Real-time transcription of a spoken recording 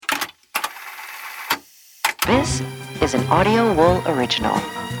This is an Audio Wool original.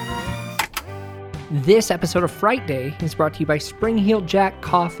 This episode of Fright Day is brought to you by Spring-Heeled Jack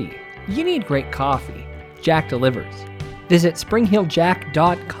Coffee. You need great coffee. Jack delivers. Visit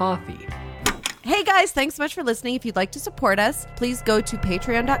springheeljack.coffee. Hey guys, thanks so much for listening. If you'd like to support us, please go to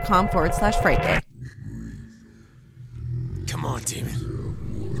patreon.com/Fright Day. Come on,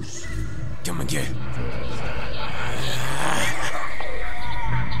 demon. Come again.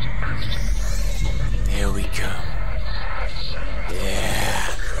 Here we come. Yeah.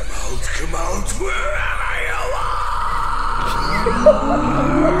 Come out, wherever you are!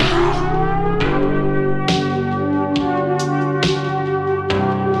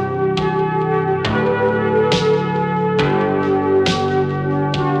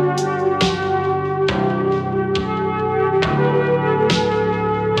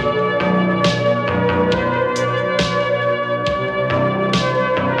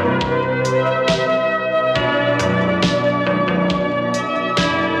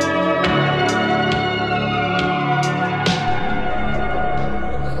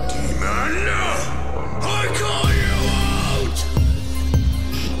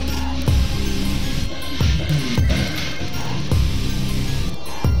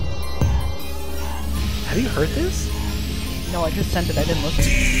 Have you heard this? No, I just sent it. I didn't listen.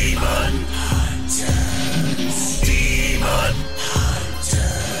 Demon Hunters. Demon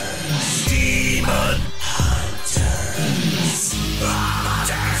Hunters. Demon Hunters.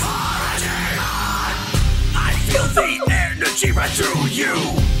 I feel the energy right through you.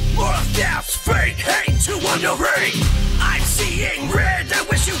 More of death's fate, hate to wondering. I'm seeing red, I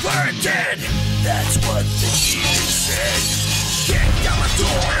wish you weren't dead. That's what the demon said. Kick down the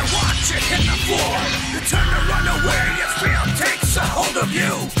door and watch it hit the floor. You turn to run away, your fear takes a hold of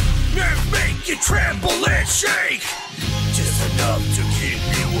you. Nerves make you tremble and shake, just enough to keep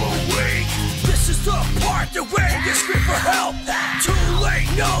you awake. This is the part where you scream for help. Too late,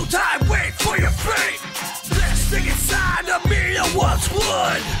 no time, wait for your fate. This thing inside of me that wants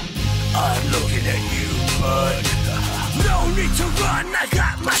blood. I'm looking at you, bud. No need to run, I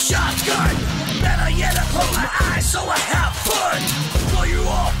got my shotgun. Better yet, I close my eyes so I have fun. Blow you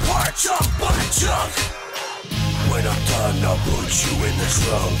all apart, chunk by chunk. When I'm done, I'll put you in the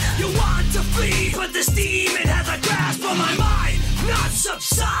trunk. You want to flee, but this demon has a grasp on my mind. Not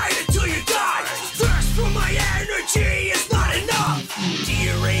subside until you die. Thirst for my energy is not enough.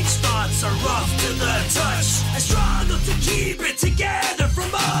 Deranged thoughts are rough to the touch. I struggle to keep it together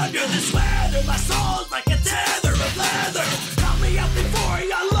from under this weather. My soul's like a tether of leather. Help me out before I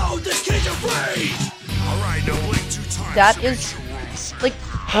unload this cage of rage. Alright, no blink 2 times. That is, like,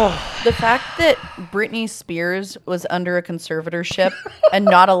 the fact that Britney Spears was under a conservatorship and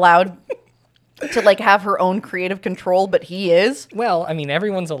not allowed to, like, have her own creative control, but he is. Well, I mean,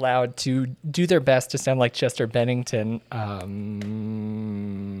 everyone's allowed to do their best to sound like Chester Bennington.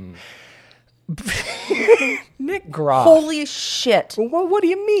 Nick Groff. Holy shit. Well, what do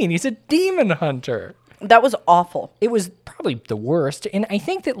you mean? He's a demon hunter. That was awful. It was probably the worst. And I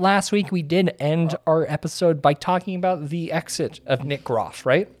think that last week we did end our episode by talking about the exit of Nick Groff,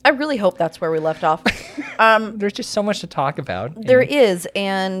 right? I really hope that's where we left off. There's just so much to talk about. There is,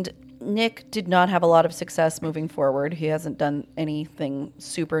 and Nick did not have a lot of success moving forward. He hasn't done anything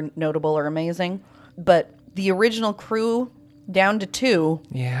super notable or amazing. But the original crew, down to 2,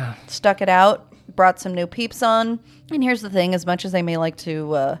 Yeah. stuck it out, brought some new peeps on. And here's the thing, as much as I may like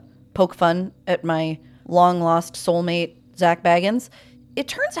to poke fun at my long-lost soulmate, Zach Baggins, it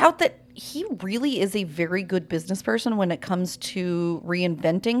turns out that he really is a very good business person when it comes to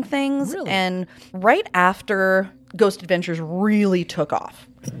reinventing things. Really? And right after Ghost Adventures really took off,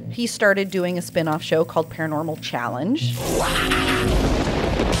 he started doing a spin-off show called Paranormal Challenge.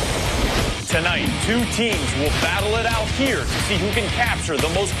 Tonight, 2 teams will battle it out here to see who can capture the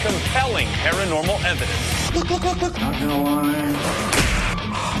most compelling paranormal evidence. Not gonna lie.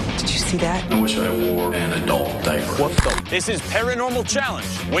 Did you see that? I wish I wore an adult diaper. What the? This is Paranormal Challenge,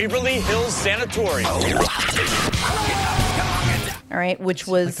 Waverly Hills Sanatorium. All right, which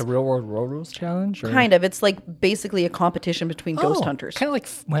Like was the Real World Road Rules Challenge? Or? kind of, it's like basically a competition between ghost hunters. Kind of like,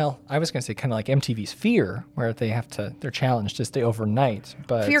 well, I was going to say kind of like MTV's Fear, where they're challenged to stay overnight.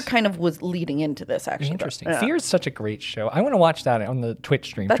 But Fear kind of was leading into this, actually. Interesting. Yeah. Fear is such a great show. I want to watch that on the Twitch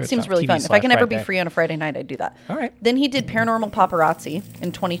stream. That seems really fun. If I can ever be free on a Friday night, I'd do that. All right. Then he did Paranormal Paparazzi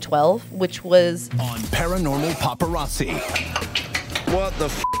in 2012, which was On Paranormal Paparazzi. What the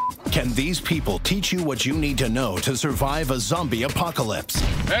f***? Can these people teach you what you need to know to survive a zombie apocalypse?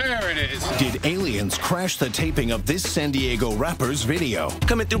 There it is. Did aliens crash the taping of this San Diego rapper's video?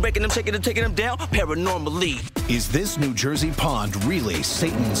 Coming through, breaking them, shaking them, taking them down, paranormally. Is this New Jersey pond really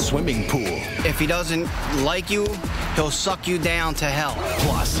Satan's swimming pool? If he doesn't like you, he'll suck you down to hell.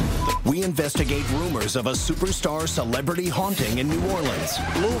 Plus, we investigate rumors of a superstar celebrity haunting in New Orleans.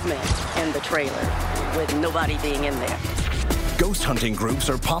 Movement in the trailer with nobody being in there. Ghost hunting groups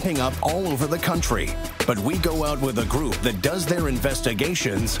are popping up all over the country, but we go out with a group that does their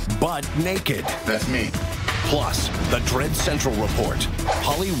investigations butt naked. That's me. Plus, the Dread Central Report,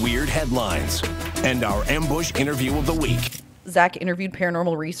 Holly Weird headlines, and our ambush interview of the week. Zach interviewed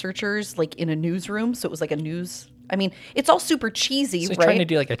paranormal researchers like in a newsroom, so it was like a news. I mean, it's all super cheesy, So he's right? trying to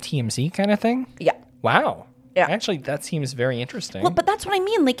do like a TMZ kind of thing? Yeah. Wow. Yeah. Actually, that seems very interesting. Well, but that's what I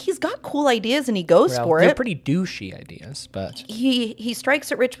mean. Like, he's got cool ideas and he goes Well, for they're it. pretty douchey ideas, but He strikes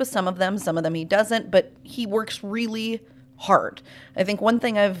it rich with some of them he doesn't, but he works really hard. I think one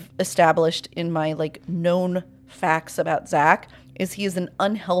thing I've established in my like known facts about Zach is he is an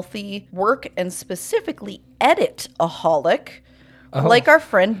unhealthy work and specifically edit-aholic, like our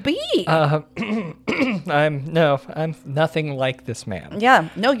friend B. I'm nothing like this man. Yeah,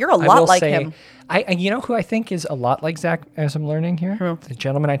 no, you're a I lot will like say, him. You know who I think is a lot like Zach, as I'm learning here? The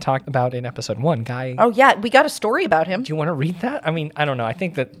gentleman I talked about in episode 1, Guy. Oh yeah, we got a story about him. Do you want to read that? I mean, I don't know. I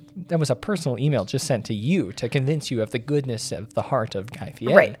think that was a personal email just sent to you to convince you of the goodness of the heart of Guy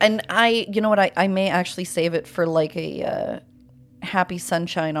Fieri. Right, and you know what? I may actually save it for like a Happy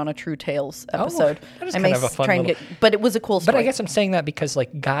Sunshine on a True Tales episode. That is I kind may of a fun try and little- but it was a cool story. But I guess I'm saying that because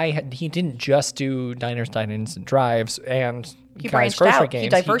like Guy, he didn't just do Diners, Dine-Ins, and Drives and He Guy's branched Grocery out. He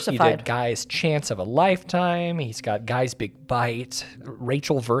Games. diversified. He did Guy's Chance of a Lifetime. He's got Guy's Big Bite,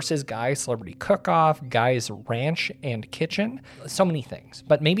 Rachel versus Guy, Celebrity Cook-Off, Guy's Ranch and Kitchen. So many things.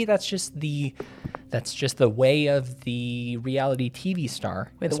 But maybe that's just the way of the reality TV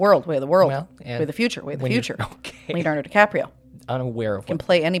star. Way of the world, way of the world, Well, way of the future, way of the when you- future. okay. Leonardo DiCaprio Unaware of can what.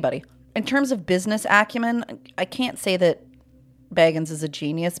 play anybody. In terms of business acumen, I can't say that Baggins is a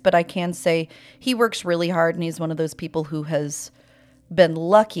genius, but I can say he works really hard, and he's one of those people who has been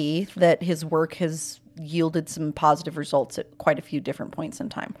lucky that his work has yielded some positive results at quite a few different points in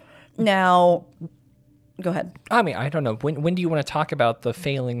time. Now, go ahead. I mean, I don't know. When do you want to talk about the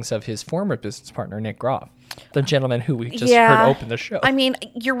failings of his former business partner, Nick Groff, the gentleman who we just heard open the show? I mean,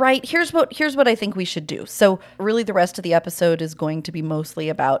 you're right. Here's what I think we should do. So really the rest of the episode is going to be mostly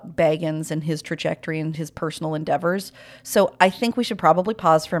about Baggins and his trajectory and his personal endeavors. So I think we should probably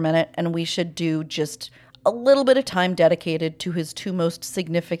pause for a minute and we should do just a little bit of time dedicated to his two most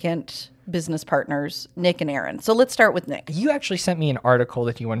significant business partners, Nick and Aaron. So let's start with Nick. You actually sent me an article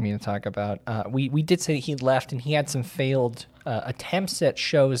that you wanted me to talk about. We did say he left and he had some failed attempts at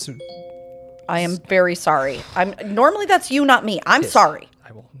shows. I am very sorry. Normally that's you, not me. I'm sorry.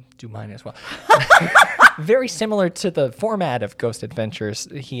 I will do mine as well. Very similar to the format of Ghost Adventures.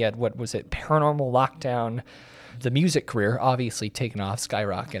 He had, what was it, Paranormal Lockdown, the music career, obviously taken off,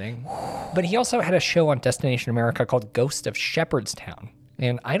 skyrocketing. But he also had a show on Destination America called Ghost of Shepherdstown.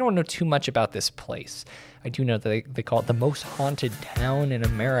 And I don't know too much about this place. I do know that they call it the most haunted town in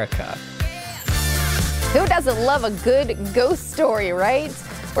America. Who doesn't love a good ghost story, right?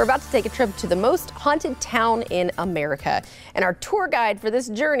 We're about to take a trip to the most haunted town in America. And our tour guide for this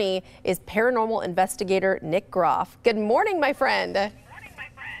journey is paranormal investigator Nick Groff. Good morning, my friend.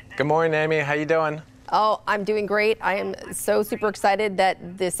 Good morning, Amy. How you doing? Oh, I'm doing great. I am so super excited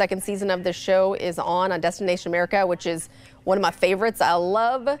that the second season of this show is on Destination America, which is one of my favorites. I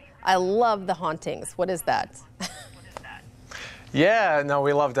love the hauntings. What is that? Yeah, no,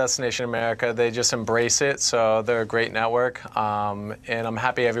 we love Destination America. They just embrace it, so they're a great network. And I'm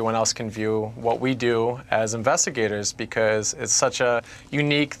happy everyone else can view what we do as investigators because it's such a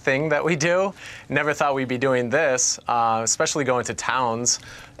unique thing that we do. Never thought we'd be doing this, especially going to towns.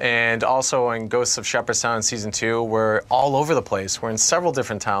 And also in Ghosts of Shepherdstown Season 2, we're all over the place. We're in several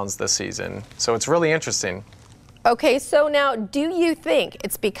different towns this season. So it's really interesting. Okay, so now do you think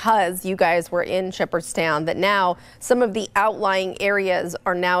it's because you guys were in Shepherdstown that now some of the outlying areas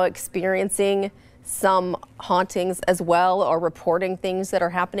are now experiencing some hauntings as well or reporting things that are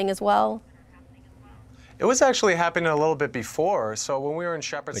happening as well? It was actually happening a little bit before. So when we were in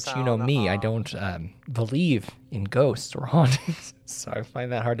Shepherdstown... But you know me, I don't believe in ghosts or hauntings, so I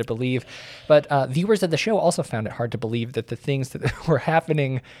find that hard to believe. But viewers of the show also found it hard to believe that the things that were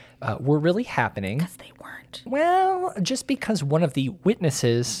happening were really happening. Because they weren't. Well, just because one of the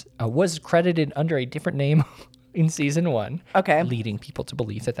witnesses was credited under a different name in season 1. Okay. Leading people to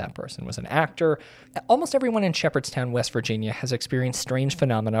believe that that person was an actor. Almost everyone in Shepherdstown, West Virginia has experienced strange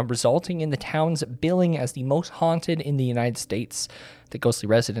phenomena resulting in the town's billing as the most haunted in the United States. The ghostly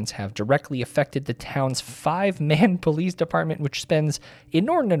residents have directly affected the town's 5-man police department, which spends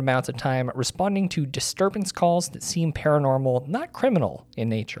inordinate amounts of time responding to disturbance calls that seem paranormal, not criminal in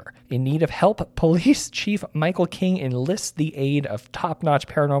nature. In need of help, Police Chief Michael King enlists the aid of top-notch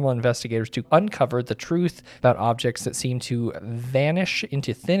paranormal investigators to uncover the truth about objects that seem to vanish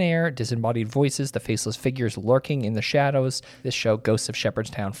into thin air, disembodied voices, the faceless figures lurking in the shadows. This show, Ghosts of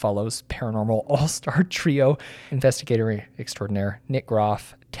Shepherdstown, follows paranormal all-star trio, investigator extraordinaire Nick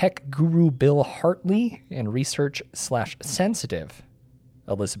Groff, tech guru Bill Hartley, and research/sensitive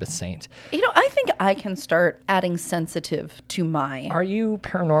Elizabeth Saint. I think I can start adding sensitive to my... Are you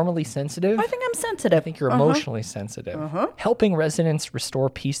paranormally sensitive? I think I'm sensitive. I think you're emotionally sensitive. Helping residents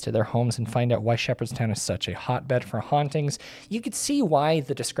restore peace to their homes and find out why Shepherdstown is such a hotbed for hauntings. You could see why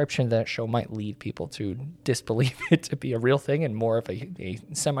the description of that show might lead people to disbelieve it to be a real thing and more of a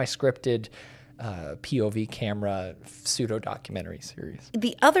semi-scripted POV camera pseudo-documentary series.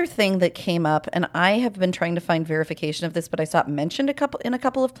 The other thing that came up, and I have been trying to find verification of this, but I saw it mentioned in a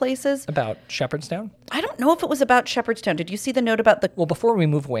couple of places. About Shepherdstown? I don't know if it was about Shepherdstown. Did you see the note about the... Well, before we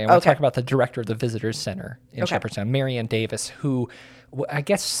move away, I want to talk about the director of the Visitors Center in Shepherdstown, Marianne Davis, who I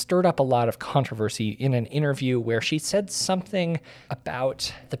guess stirred up a lot of controversy in an interview where she said something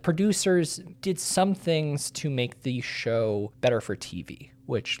about the producers did some things to make the show better for TV,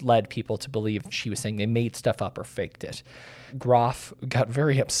 which led people to believe she was saying they made stuff up or faked it. Groff got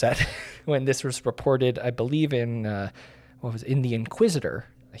very upset when this was reported, I believe in The Inquisitor.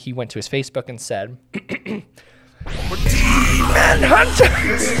 He went to his Facebook and said, "We're demon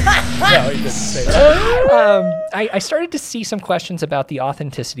hunters." No, he didn't say that. I started to see some questions about the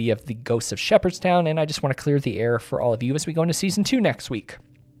authenticity of the Ghosts of Shepherdstown, and I just want to clear the air for all of you as we go into season 2 next week.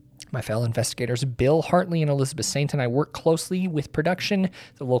 My fellow investigators, Bill Hartley and Elizabeth Saint, and I work closely with production,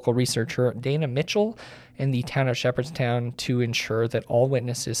 the local researcher Dana Mitchell, and the town of Shepherdstown to ensure that all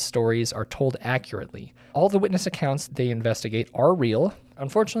witnesses' stories are told accurately. All the witness accounts they investigate are real.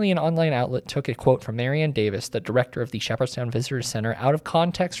 Unfortunately, an online outlet took a quote from Marianne Davis, the director of the Shepherdstown Visitors Center, out of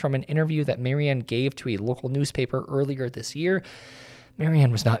context from an interview that Marianne gave to a local newspaper earlier this year.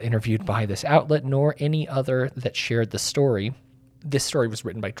 Marianne was not interviewed by this outlet, nor any other that shared the story. This story was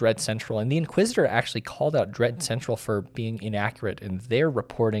written by Dread Central, and The Inquisitor actually called out Dread Central for being inaccurate in their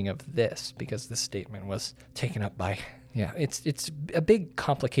reporting of this because this statement was taken up by... Yeah, it's a big,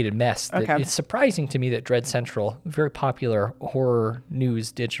 complicated mess. That It's surprising to me that Dread Central, a very popular horror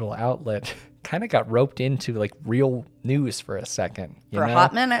news digital outlet, kind of got roped into like real news for a second. For a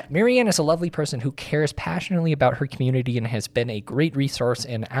hot minute. Marianne is a lovely person who cares passionately about her community and has been a great resource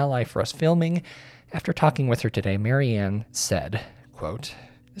and ally for us filming. After talking with her today, Marianne said, quote,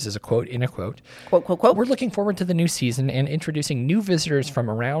 this is a quote in a quote. Quote, quote, quote. "We're looking forward to the new season and introducing new visitors from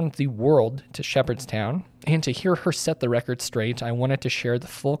around the world to Shepherdstown. And to hear her set the record straight, I wanted to share the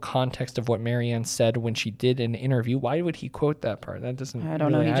full context of what Marianne said when she did an interview." Why would he quote that part? That doesn't I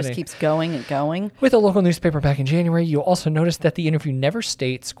don't know. He just keeps going and going. "With a local newspaper back in January, you'll also notice that the interview never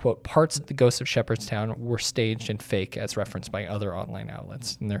states, quote, parts of the Ghosts of Shepherdstown were staged and fake as referenced by other online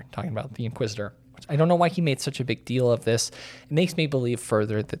outlets." And they're talking about The Inquisitor. I don't know why he made such a big deal of this. It makes me believe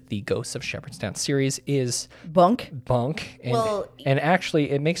further that the Ghosts of Shepherdstown series is bunk. And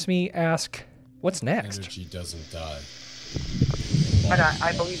actually, it makes me ask, what's next? Energy doesn't die. But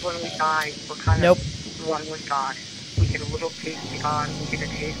I believe when we die, we're kind of one with God. We get a little taste of God. We get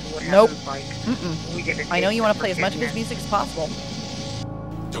a taste of what heaven's like. We get a taste. I know you want to play as much of his music as possible.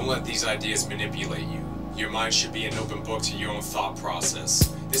 Don't let these ideas manipulate you. Your mind should be an open book to your own thought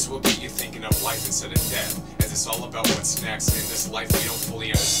process. This will get you thinking of life instead of death, as it's all about what's next, and in this life we don't fully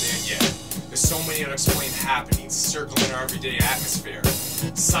understand yet. There's so many unexplained happenings circling our everyday atmosphere.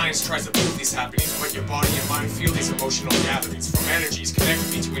 Science tries to prove these happenings, but your body and mind feel these emotional gatherings from energies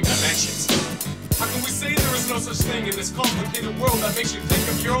connected between dimensions. How can we say there is no such thing in this complicated world that makes you think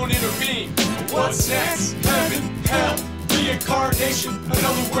of your own inner being? What's next? Heaven, hell, reincarnation,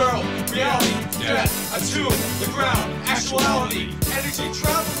 another world, reality, death, a tomb, the ground, actuality, energy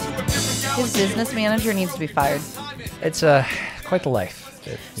travels to a different galaxy. His business manager needs to be fired. It's quite the life.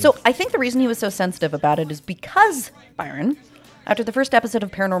 So I think the reason he was so sensitive about it is because, Byron, after the first episode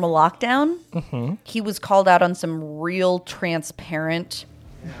of Paranormal Lockdown, he was called out on some real transparent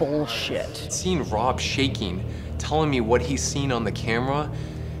bullshit. Seeing Rob shaking, telling me what he's seen on the camera,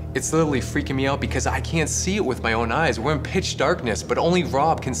 it's literally freaking me out because I can't see it with my own eyes. We're in pitch darkness, but only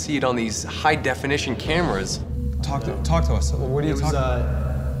Rob can see it on these high definition cameras. Talk to us. What are you talking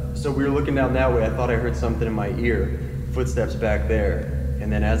about? So we were looking down that way. I thought I heard something in my ear, footsteps back there.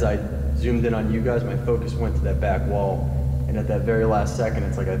 And then as I zoomed in on you guys, my focus went to that back wall. And at that very last second,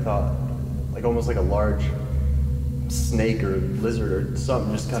 it's like I thought, like almost like a large snake or lizard or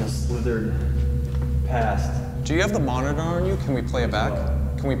something just kind of slithered past. Do you have the monitor on you? Can we play it back?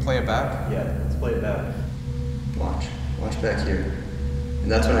 Can we play it back? Yeah, let's play it back. Watch back here.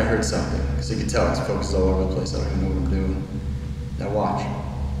 And that's when I heard something, because you could tell it's focused all over the place. I don't even know what I'm doing. Now watch,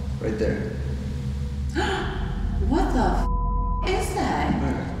 right there. What the is that?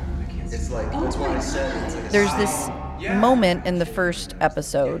 It's like, that's what I said. It's like There's this moment in the first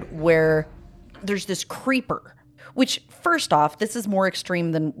episode where there's this creeper, which, first off, this is more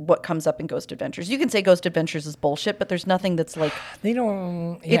extreme than what comes up in Ghost Adventures. You can say Ghost Adventures is bullshit, but there's nothing that's like... They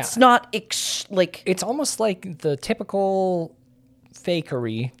don't... Yeah. It's not like... It's almost like the typical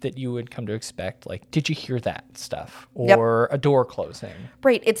fakery that you would come to expect. Like, did you hear that stuff? Or a door closing.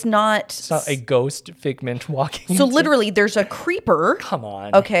 Right, it's not a ghost figment walking. So literally, there's a creeper. Come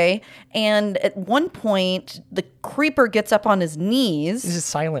on. Okay, and at one point, the creeper gets up on his knees. This is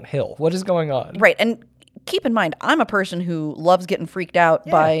Silent Hill. What is going on? Right, and keep in mind, I'm a person who loves getting freaked out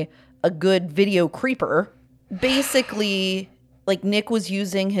by a good video creeper. Basically, like Nick was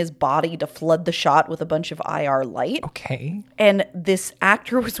using his body to flood the shot with a bunch of IR light. Okay. And this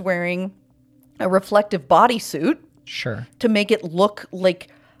actor was wearing a reflective bodysuit. Sure. To make it look like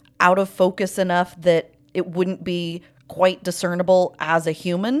out of focus enough that it wouldn't be quite discernible as a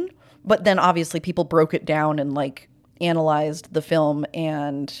human. But then obviously people broke it down and like analyzed the film,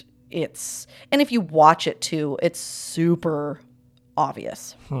 and if you watch it too, it's super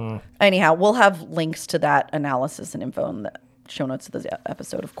obvious. Anyhow, we'll have links to that analysis and info in the show notes of the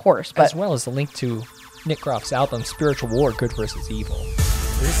episode, of course. But as well as the link to Nick Groff's album, Spiritual War, Good versus Evil.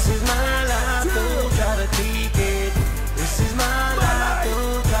 This is my life, don't try to take it. This is my life,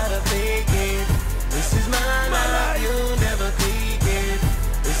 don't try to fake it. This is my life, you'll never take it.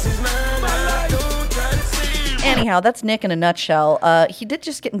 This is my life, don't try to save it. Anyhow, that's Nick in a nutshell. He did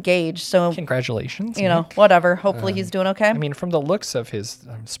just get engaged, so congratulations. You know, whatever. Hopefully he's doing okay. I mean, from the looks of his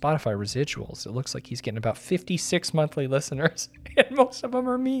Spotify residuals, it looks like he's getting about 56 monthly listeners, and most of them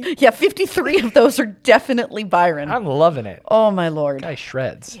are me. Yeah, 53 of those are definitely Byron. I'm loving it. Oh my lord. Guy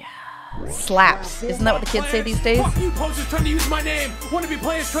shreds. Yeah. Slaps. Isn't that what the kids say these days? Fuck you posters trying to use my name. Wanna be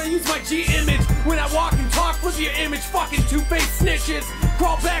players trying to use my G image. When I walk and talk, flip your image. Fucking two-faced snitches.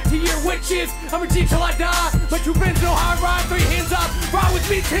 Crawl back to your witches. I'm a G till I die. My two friends know how I ride. Throw your hands up. Ride with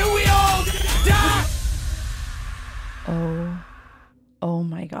me till we all die. Oh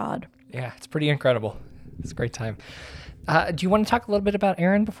my god. Yeah, it's pretty incredible. It's a great time. Do you want to talk a little bit about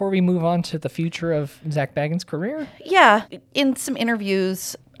Aaron before we move on to the future of Zak Bagans' career? Yeah. In some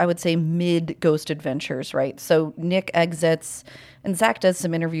interviews, I would say mid Ghost Adventures, right? So Nick exits and Zak does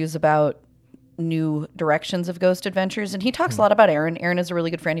some interviews about new directions of Ghost Adventures, and he talks a lot about Aaron. Aaron is a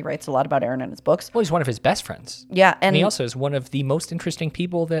really good friend. He writes a lot about Aaron in his books. Well, he's one of his best friends. Yeah. And he also is one of the most interesting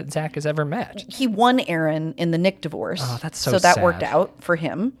people that Zak has ever met. He won Aaron in the Nick divorce. Oh, that's so So that sad. worked out for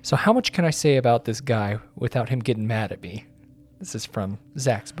him. So how much can I say about this guy without him getting mad at me? This is from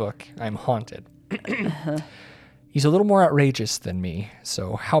Zak's book, I'm Haunted. He's a little more outrageous than me,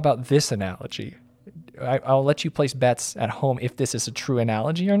 so how about this analogy? I'll let you place bets at home if this is a true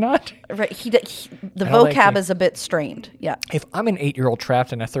analogy or not. Right. The vocab is a bit strained. Yeah. If I'm an 8-year-old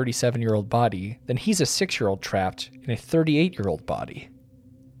trapped in a 37-year-old body, then he's a 6-year-old trapped in a 38-year-old body.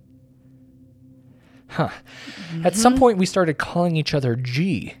 Huh. At some point, we started calling each other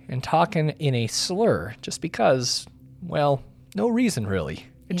G and talking in a slur just because, well, no reason really.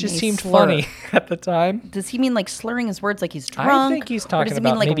 It just seemed funny at the time. Does he mean like slurring his words like he's drunk? I think he's talking or does he about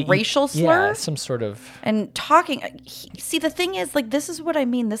mean like maybe racial slur? Yeah, some sort of... And talking... See, the thing is, like, this is what I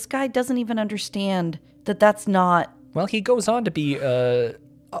mean. This guy doesn't even understand that that's not... Well, he goes on to be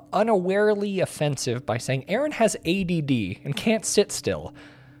unawarely offensive by saying Aaron has ADD and can't sit still,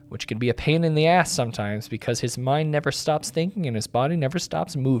 which can be a pain in the ass sometimes because his mind never stops thinking and his body never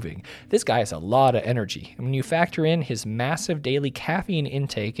stops moving. This guy has a lot of energy, and when you factor in his massive daily caffeine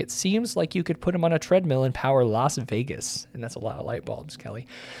intake, it seems like you could put him on a treadmill and power Las Vegas. And that's a lot of light bulbs, Kelly.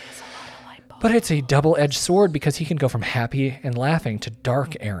 That's a lot of light bulbs. But it's a double-edged sword because he can go from happy and laughing to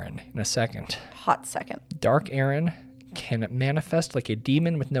dark Aaron in a second. Hot second. Dark Aaron can manifest like a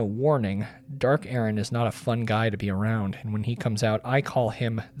demon with no warning. Dark Aaron is not a fun guy to be around, and when he comes out, I call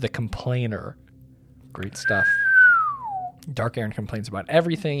him the complainer. Great stuff. Dark Aaron complains about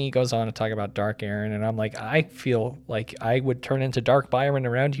everything. He goes on to talk about Dark Aaron, and I'm like, I feel like I would turn into Dark Byron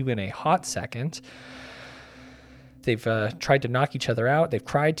around you in a hot second. They've tried to knock each other out. They've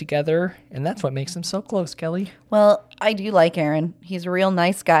cried together, and that's what makes them so close, Kelly. Well, I do like Aaron. He's a real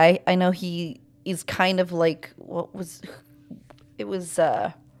nice guy. I know he is kind of like, oh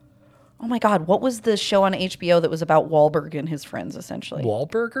my God, what was the show on HBO that was about Wahlberg and his friends, essentially?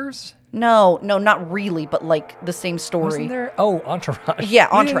 Wahlburgers? No, not really, but like the same story. Wasn't there? Oh, Entourage. Yeah,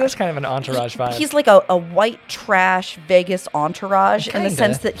 Entourage. That's kind of an Entourage vibe. He's like a white trash Vegas Entourage in the Kinda.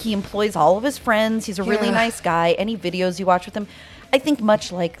 sense that he employs all of his friends. He's a really Yeah. nice guy. Any videos you watch with him, I think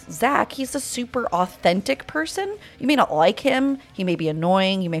much like Zach, he's a super authentic person. You may not like him. He may be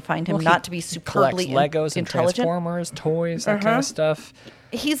annoying. You may find him not to be superbly collects Legos and intelligent. Transformers, toys, that kind of stuff.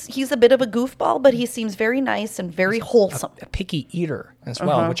 He's a bit of a goofball, but he seems very nice and very wholesome. A picky eater as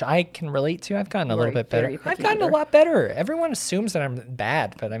well, which I can relate to. I've gotten a little bit better. very I've picky gotten a eater. lot better. Everyone assumes that I'm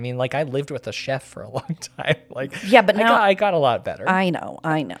bad, but I mean, like, I lived with a chef for a long time. Like, Yeah, but now- I got a lot better. I know,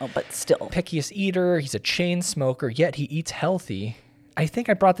 but still. Pickiest eater. He's a chain smoker, yet he eats healthy. I think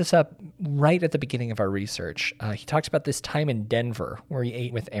I brought this up right at the beginning of our research. He talks about this time in Denver where he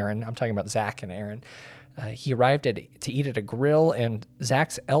ate with Aaron. I'm talking about Zach and Aaron. He arrived to eat at a grill, and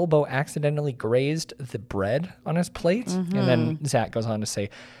Zach's elbow accidentally grazed the bread on his plate. And then Zach goes on to say,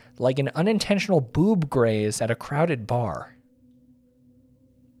 like an unintentional boob graze at a crowded bar.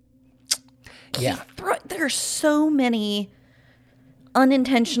 Yeah. There are so many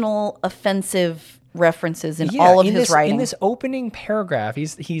unintentional, offensive references in all of his writing. In this opening paragraph,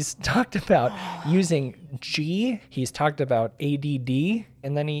 he's talked about using G, he's talked about ADD,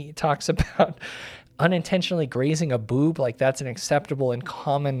 and then he talks about unintentionally grazing a boob, like that's an acceptable and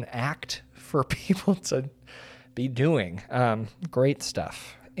common act for people to be doing. Great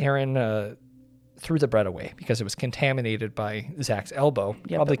stuff. Aaron threw the bread away because it was contaminated by Zach's elbow.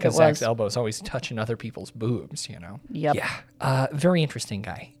 Yep, Probably because it Zach's was. elbow is always touching other people's boobs, you know? Yep. Yeah. Very interesting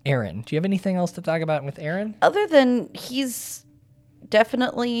guy. Aaron. Do you have anything else to talk about with Aaron? Other than he's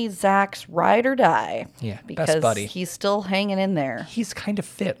definitely Zach's ride or die. Yeah, because best buddy. he's still hanging in there. He's kind of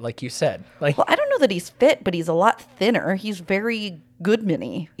fit, like you said. Like, Well, I don't know that he's fit, but he's a lot thinner. He's very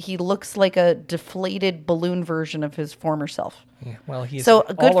Goodman-y. He looks like a deflated balloon version of his former self. yeah, well, he's So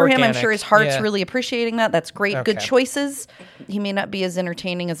all good for him. I'm organic. sure his heart's Yeah. really appreciating that. That's great. Good Okay. choices. He may not be as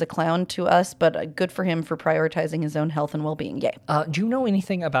entertaining as a clown to us, but good for him for prioritizing his own health and well-being. Yay. Do you know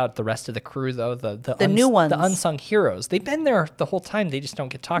anything about the rest of the crew, though? The new ones. The unsung heroes. They've been there the whole time. They just don't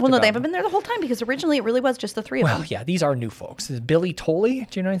get talked Well, about. no, they haven't been there the whole time because originally it really was just the three of Well, them. yeah, these are new folks. Is Billy Tolley?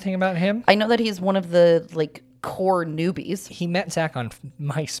 Do you know anything about him? I know that he's one of the core newbies. He met Zach on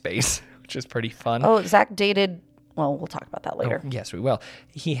MySpace, which is pretty fun. Oh, Zach dated. Well, we'll talk about that later. Oh, yes, we will.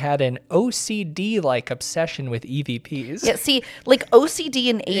 He had an OCD-like obsession with EVPs. Yeah, see, OCD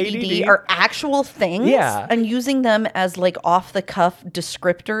and ADD are actual things. Yeah. And using them as off-the-cuff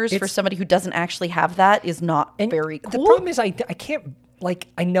descriptors for somebody who doesn't actually have that is not very cool. The problem is I can't,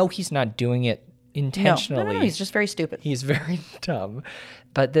 I know he's not doing it intentionally. No, he's just very stupid. He's very dumb.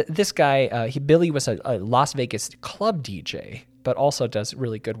 But this guy, Billy was a Las Vegas club DJ, but also does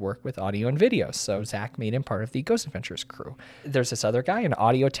really good work with audio and video. So Zach made him part of the Ghost Adventures crew. There's this other guy, an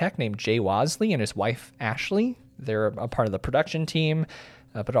audio tech named Jay Wasley, and his wife, Ashley. They're a part of the production team,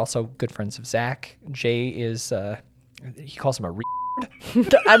 but also good friends of Zach. Jay is, he calls him a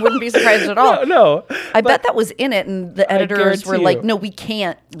I wouldn't be surprised at all. No. I bet that was in it, and the editors were guarantee like, you. no, we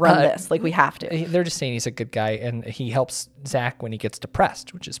can't run this. We have to. They're just saying he's a good guy, and he helps Zach when he gets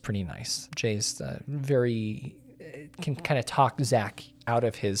depressed, which is pretty nice. Jay's can kind of talk Zach out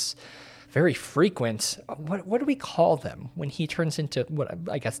of his very frequent, what do we call them when he turns into what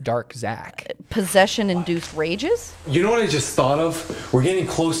I guess dark Zach? Possession-induced rages? You know what I just thought of? We're getting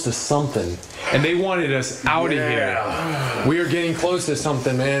close to something. And they wanted us out of here. We are getting close to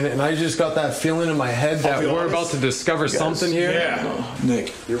something, man. And I just got that feeling in my head that we're about to discover something here. Yeah.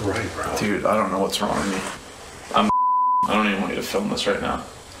 Nick, you're right, bro. Dude, I don't know what's wrong with me. I don't even want you to film this right now.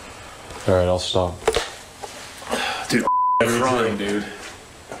 All right, I'll stop. Dude, I'm crying, dude.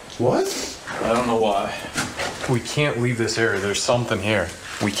 What? I don't know why. We can't leave this area. There's something here.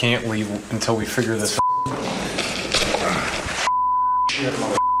 We can't leave until we figure this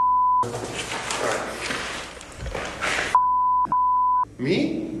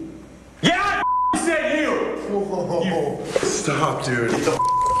Me? Yeah, I said you! Whoa. Stop, dude. Get the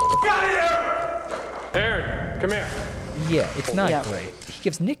out of here! Aaron, come here. Yeah, it's not great. He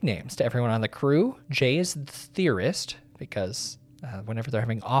gives nicknames to everyone on the crew. Jay is the theorist because whenever they're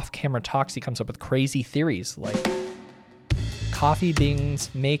having off-camera talks, he comes up with crazy theories like coffee beans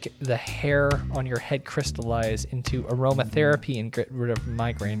make the hair on your head crystallize into aromatherapy and get rid of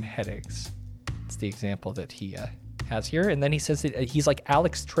migraine headaches. It's the example that he has here. And then he says that he's like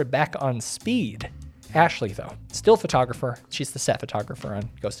Alex Trebek on speed. Ashley, though, still photographer. She's the set photographer on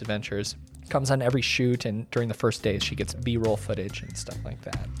Ghost Adventures. Comes on every shoot, and during the first days, she gets B-roll footage and stuff like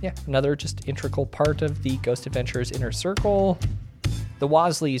that. Yeah, another just integral part of the Ghost Adventures inner circle. The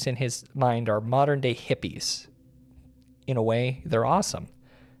Wosleys, in his mind, are modern-day hippies. In a way, they're awesome.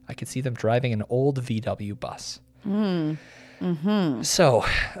 I could see them driving an old VW bus. So,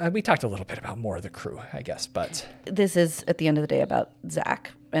 we talked a little bit about more of the crew, I guess, but... This is, at the end of the day, about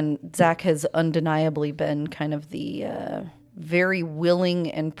Zach. And Zach has undeniably been kind of the very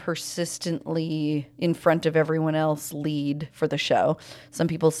willing and persistently in front of everyone else lead for the show. Some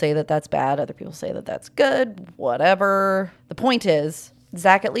people say that that's bad. Other people say that that's good. Whatever. The point is,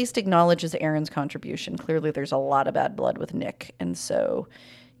 Zach at least acknowledges Aaron's contribution. Clearly, there's a lot of bad blood with Nick. And so...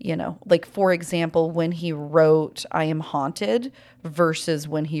 You know, like, for example, when he wrote I Am Haunted versus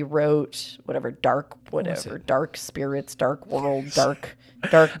when he wrote dark spirits, dark world, dark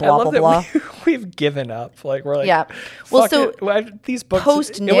blah, I love blah, blah. We've given up. Like, we're like, yeah. Well, so these books,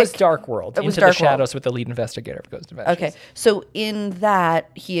 post-Nick, it was Dark World, it was Into Dark the Shadows World. with the lead investigator of Ghost Adventures. Okay, so in that,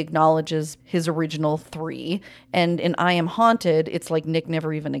 he acknowledges his original 3, and in I Am Haunted, it's like Nick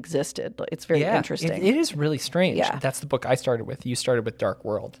never even existed. It's very interesting. It is really strange. Yeah. That's the book I started with. You started with Dark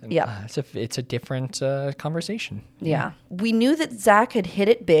World. And, Yeah. It's a different conversation. Yeah. We knew that Zach had hit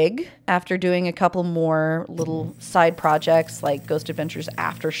it big after doing a couple more little side projects like Ghost Adventures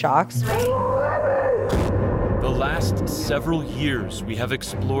Aftershocks. The last several years, we have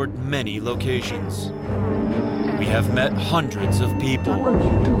explored many locations. We have met hundreds of people.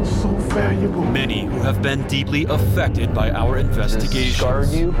 Many who have been deeply affected by our investigations.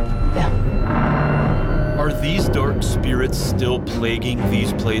 Are these dark spirits still plaguing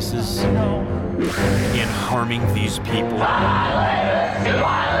these places? And harming these people? We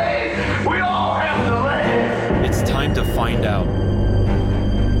all have to live! It's time to find out.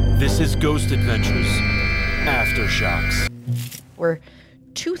 This is Ghost Adventures Aftershocks. Where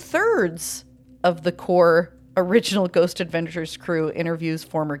 2/3 of the core original Ghost Adventures crew interviews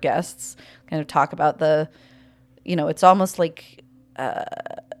former guests, kind of talk about it's almost like,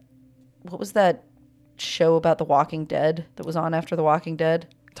 what was that show about The Walking Dead that was on after The Walking Dead?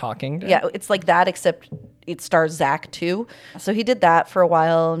 Talking Dead? Yeah, it's like that, except it stars Zach too. So he did that for a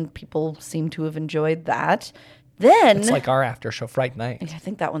while, and people seem to have enjoyed that. Then It's like our after show, Fright Night. I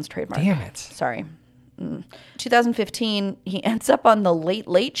think that one's trademarked. Damn it. Sorry. 2015, he ends up on The Late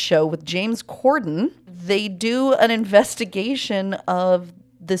Late Show with James Corden. They do an investigation of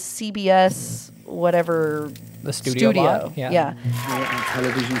the CBS whatever the studio. Lot? Yeah. We're at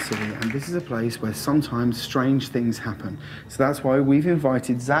Television City, and this is a place where sometimes strange things happen. So that's why we've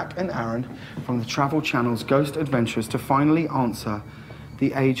invited Zach and Aaron from the Travel Channel's Ghost Adventures to finally answer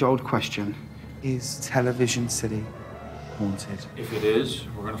the age-old question: is Television City haunted? If it is,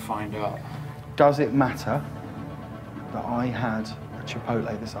 we're going to find out. Does it matter that I had a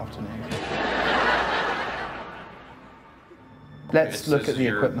Chipotle this afternoon? Let's look at the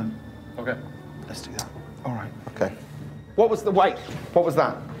equipment. Okay. Let's do that. All right. Okay. What was that?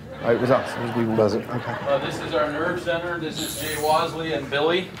 Oh, it was us. It was we. Was it? Okay. This is our nerve center. This is Jay Wasley and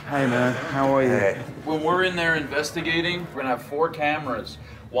Billy. Hey, man. How are you? Hey. When we're in there investigating, we're going to have 4 cameras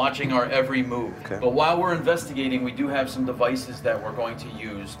watching our every move. Okay. But while we're investigating, we do have some devices that we're going to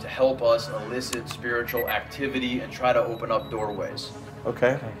use to help us elicit spiritual activity and try to open up doorways.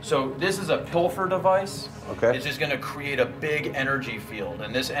 Okay. So this is a pilfer device. Okay. It's just going to create a big energy field,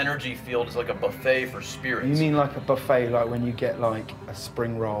 and this energy field is like a buffet for spirits. You mean like a buffet, like when you get like a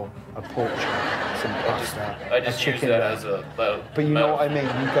spring roll, a pork chop, some pasta, I just use that as a But you know what I mean?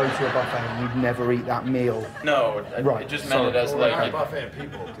 You go to a buffet and you'd never eat that meal. No, right. I just meant it as like a buffet of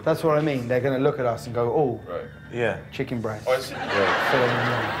people. That's what I mean. They're going to look at us and go, oh, right. Yeah, chicken breast,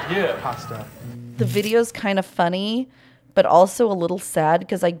 yeah, pasta. The video's kind of funny, but also a little sad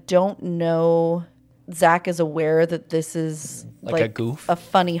because I don't know Zach is aware that this is like a goof, a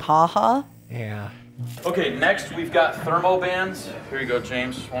funny haha. Yeah. Okay, next we've got thermobands. Here you go,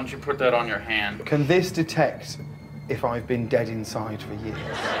 James. Why don't you put that on your hand? Can this detect if I've been dead inside for years?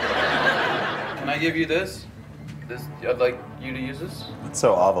 Can I give you this? I'd like you to use this. It's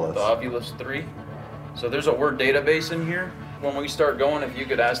so Ovilus. The Ovilus 3. So there's a word database in here. When we start going, if you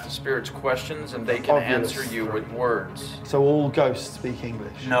could ask the spirits questions and they can answer you with words. So all ghosts speak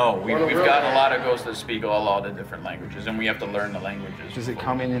English? No, we've got a lot of ghosts that speak all the different languages, and we have to learn the languages. Does it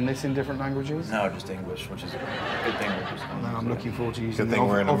come in different languages? No, just English, which is a good thing. I'm looking forward to using the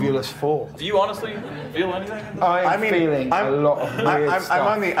Ovilus 4. Do you honestly feel anything? I'm feeling a lot of weird stuff.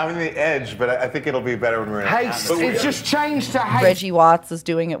 I'm on the edge, but I think it'll be better when we're in Haste. It's just changed to haste. Reggie Watts is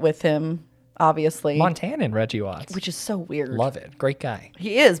doing it with him. Obviously. Montanan Reggie Watts. Which is so weird. Love it. Great guy.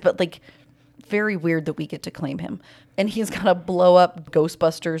 He is, but like very weird that we get to claim him. And he's got a blow up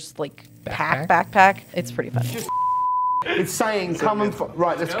Ghostbusters like backpack. It's pretty funny. It's saying, come and...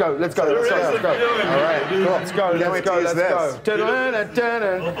 Right, let's go. All right, let's go.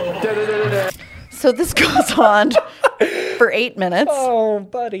 So this goes on for 8 minutes. Oh,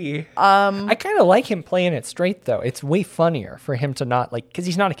 buddy. I kind of like him playing it straight, though. It's way funnier for him to not, like, because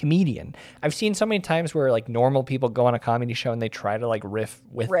he's not a comedian. I've seen so many times where, like, normal people go on a comedy show and they try to, like, riff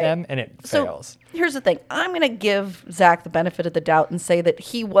with them, and it fails. Here's the thing. I'm going to give Zach the benefit of the doubt and say that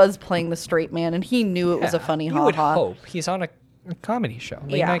he was playing the straight man, and he knew it was a funny ha-ha. You would hope. He's on a comedy show,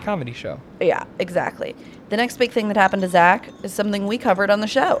 late night comedy show. Yeah, exactly. The next big thing that happened to Zach is something we covered on the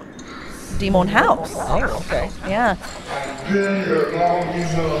show. Demon House. Oh, okay. Yeah. Been here long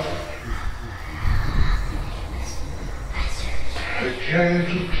enough. I came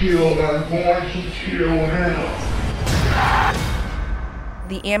to kill, I'm going to kill now.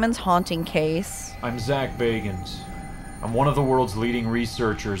 The Ammons haunting case. I'm Zach Bagans. I'm one of the world's leading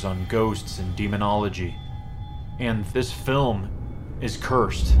researchers on ghosts and demonology. And this film is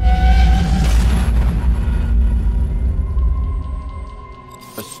cursed.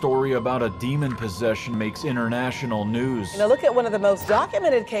 A story about a demon possession makes international news. Now look at one of the most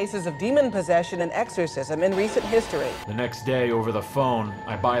documented cases of demon possession and exorcism in recent history. The next day, over the phone,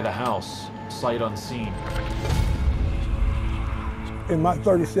 I buy the house, sight unseen. In my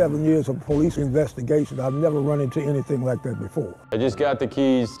 37 years of police investigation, I've never run into anything like that before. I just got the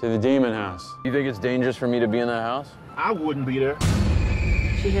keys to the demon house. You think it's dangerous for me to be in that house? I wouldn't be there.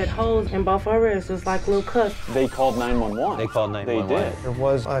 She had holes in both her wrists, just like little cuts. They called 911. They called 911. They did. There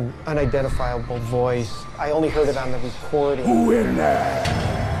was an unidentifiable voice. I only heard it on the recording. Who in there?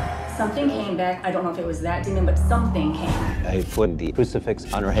 Something came back. I don't know if it was that demon, but something came. I put the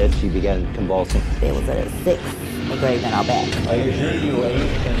crucifix on her head. She began convulsing. There was a 6 engraved in our back. I hear you in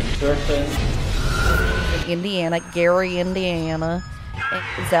certain... Indiana, Gary, Indiana.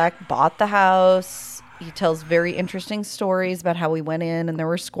 And Zach bought the house. He tells very interesting stories about how we went in and there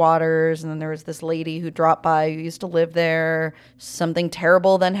were squatters, and then there was this lady who dropped by who used to live there. Something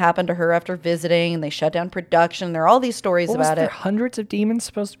terrible then happened to her after visiting, and they shut down production. There are all these stories about it. Hundreds of demons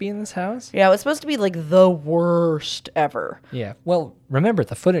supposed to be in this house? Yeah, it was supposed to be like the worst ever. Yeah. Well, remember,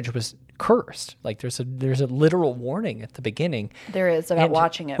 the footage was cursed. Like there's a literal warning at the beginning. There is about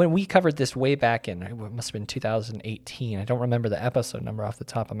watching it. When we covered this way back in, it must have been 2018. I don't remember the episode number off the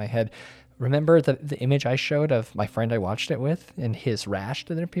top of my head. Remember the image I showed of my friend I watched it with and his rash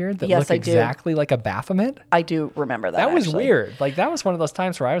that appeared that looked exactly like a Baphomet? I do remember that. That was actually weird. Like that was one of those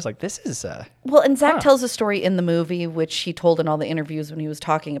times where I was like, this is well, and Zach tells a story in the movie, which he told in all the interviews when he was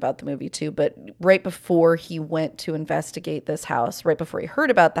talking about the movie too. But right before he went to investigate this house, right before he heard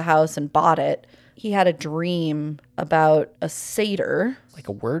about the house and bought it, he had a dream about a satyr. Like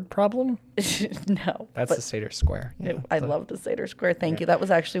a word problem? No. That's the satyr square. Yeah, I love the satyr square. Thank you. That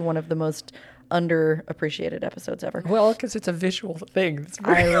was actually one of the most underappreciated episodes ever. Well, because it's a visual thing. It's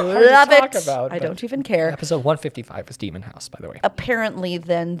I very love hard to it. talk about, I don't even care. Episode 155 was Demon House, by the way. Apparently,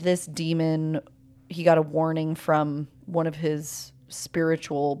 then this demon, he got a warning from one of his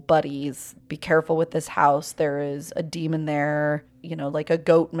spiritual buddies. Be careful with this house. There is a demon there, like a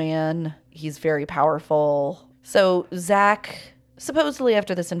goat man. He's very powerful. So Zach, supposedly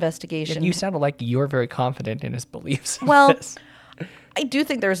after this investigation... And you sounded like you're very confident in his beliefs. Well, I do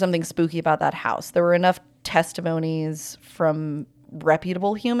think there was something spooky about that house. There were enough testimonies from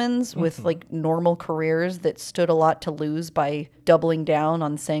reputable humans with like normal careers that stood a lot to lose by doubling down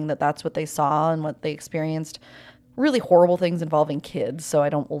on saying that that's what they saw and what they experienced. Really horrible things involving kids, so I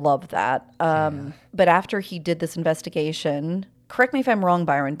don't love that. But after he did this investigation, correct me if I'm wrong,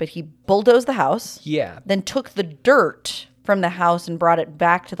 Byron, but he bulldozed the house. Yeah. Then took the dirt from the house and brought it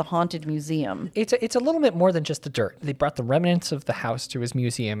back to the haunted museum. It's a little bit more than just the dirt. They brought the remnants of the house to his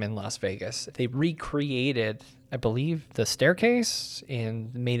museum in Las Vegas. They recreated, I believe, the staircase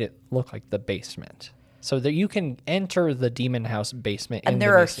and made it look like the basement. So that you can enter the demon house basement in the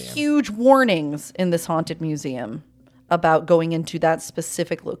museum. And there are huge warnings in this haunted museum about going into that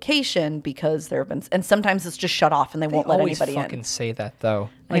specific location because there have been, and sometimes it's just shut off and they won't let anybody in. They always fucking say that though.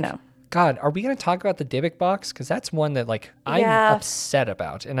 I know. God, are we going to talk about the Dybbuk box? Because that's one that I'm upset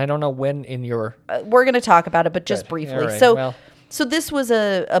about, and I don't know when in your. We're going to talk about it, but just briefly. Right. So this was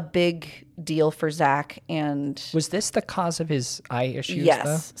a big deal for Zach, and was this the cause of his eye issues? Yes.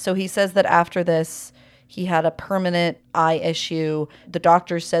 Though? So he says that after this, He had a permanent eye issue. The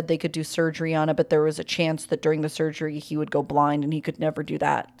doctors said they could do surgery on it, but there was a chance that during the surgery he would go blind and he could never do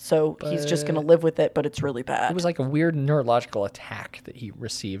that. So he's just going to live with it, but it's really bad. It was like a weird neurological attack that he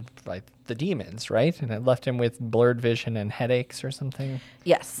received by the demons, right? And it left him with blurred vision and headaches or something.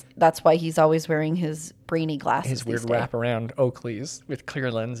 Yes, that's why he's always wearing his brainy glasses. His weird wraparound Oakleys with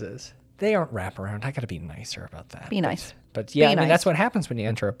clear lenses. They aren't wraparound. I got to be nicer about that. Be nice. But yeah, Be I mean, nice. that's what happens when you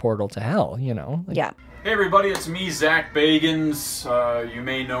enter a portal to hell, you know? Like, yeah. Hey everybody, it's me, Zach Bagans. You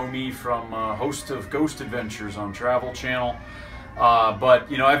may know me from host of Ghost Adventures on Travel Channel. But,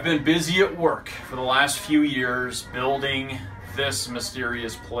 you know, I've been busy at work for the last few years building this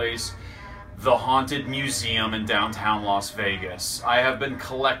mysterious place, the Haunted Museum in downtown Las Vegas. I have been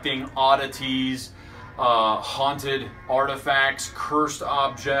collecting oddities, haunted artifacts, cursed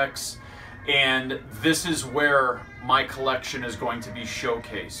objects, and this is where my collection is going to be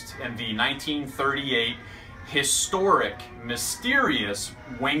showcased in the 1938 historic, mysterious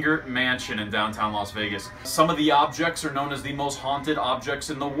Wingert Mansion in downtown Las Vegas. Some of the objects are known as the most haunted objects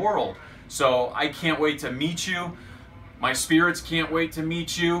in the world. So I can't wait to meet you. My spirits can't wait to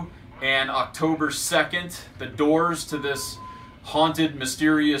meet you. And October 2nd, the doors to this haunted,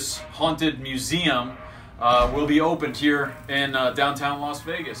 mysterious, haunted museum will be opened here in downtown Las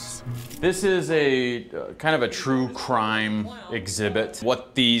Vegas. This is a kind of a true crime exhibit.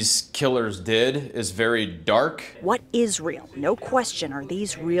 What these killers did is very dark. What is real? No question are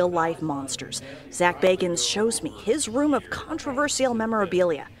these real-life monsters. Zach Bagans shows me his room of controversial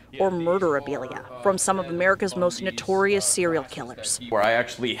memorabilia, or murderabilia, from some of America's most notorious serial killers. Where I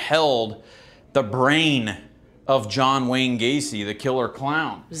actually held the brain of John Wayne Gacy, the killer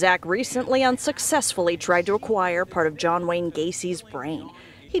clown. Zach recently unsuccessfully tried to acquire part of John Wayne Gacy's brain.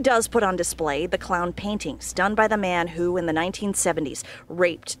 He does put on display the clown paintings done by the man who, in the 1970s,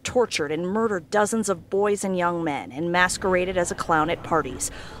 raped, tortured, and murdered dozens of boys and young men and masqueraded as a clown at parties.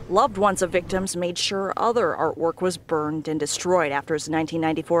 Loved ones of victims made sure other artwork was burned and destroyed after his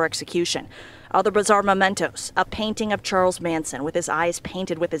 1994 execution. Other bizarre mementos, a painting of Charles Manson with his eyes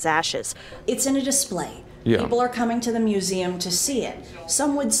painted with his ashes. It's in a display. Yeah. People are coming to the museum to see it.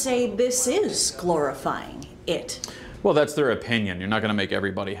 Some would say this is glorifying it. Well, that's their opinion. You're not going to make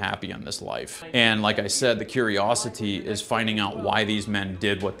everybody happy in this life. And like I said, the curiosity is finding out why these men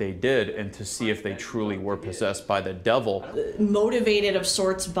did what they did and to see if they truly were possessed by the devil. Motivated of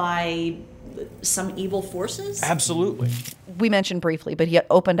sorts by some evil forces? Absolutely. We mentioned briefly, but he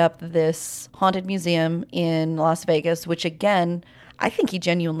opened up this haunted museum in Las Vegas, which again, I think he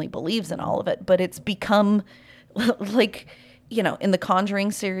genuinely believes in all of it, but it's become like, you know, in the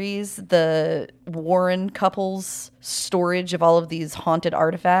Conjuring series, the Warren couple's storage of all of these haunted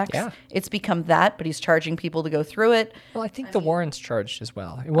artifacts. Yeah. It's become that, but he's charging people to go through it. Well, I think the Warrens charged as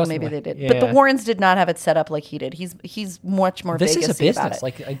well. It Well, wasn't maybe like- they did. Yeah. But the Warrens did not have it set up like he did. He's much more This is a Vegas-y about business. it.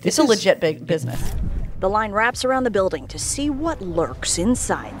 Like, it's this a is- legit big business. The line wraps around the building to see what lurks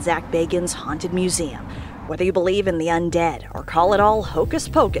inside Zach Bagans' haunted museum. Whether you believe in the undead or call it all hocus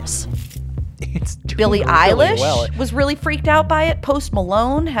pocus. It's Billie doing Eilish really well. was really freaked out by it. Post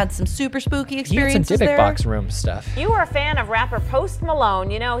Malone had some super spooky He had experiences some Dybbuk there. box room stuff. You are a fan of rapper Post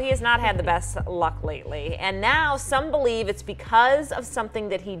Malone. You know, he has not had the best luck lately. And now some believe it's because of something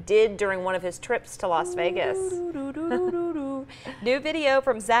that he did during one of his trips to Las Vegas. New video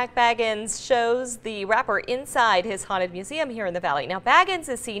from Zach Bagans shows the rapper inside his haunted museum here in the Valley. Now, Bagans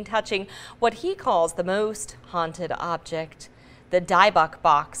is seen touching what he calls the most haunted object, the Dybbuk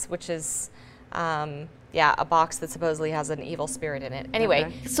box, which is a box that supposedly has an evil spirit in it.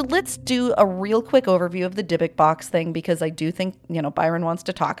 Anyway. So let's do a real quick overview of the Dybbuk box thing, because I do think, you know, Byron wants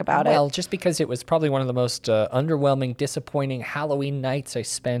to talk about it. Well, just because it was probably one of the most underwhelming, disappointing Halloween nights I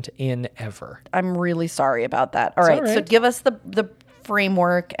spent in ever. I'm really sorry about that. All It's right, all so right. give us the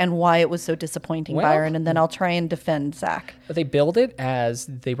framework and why it was so disappointing, Well- Byron, and then I'll try and defend Zach. They billed it as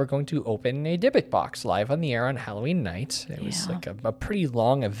they were going to open a Dybbuk box live on the air on Halloween night. It was like a pretty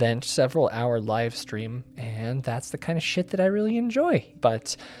long event, several hour live stream, and that's the kind of shit that I really enjoy.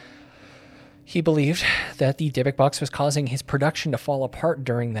 But he believed that the Dybbuk box was causing his production to fall apart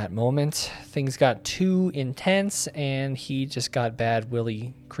during that moment. Things got too intense, and he just got bad,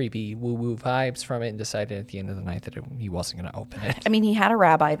 willy, creepy, woo-woo vibes from it and decided at the end of the night that he wasn't going to open it. I mean, he had a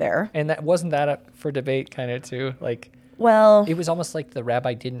rabbi there. And that wasn't that up for debate kind of too? Like, well, it was almost like the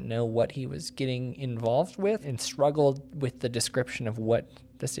rabbi didn't know what he was getting involved with and struggled with the description of what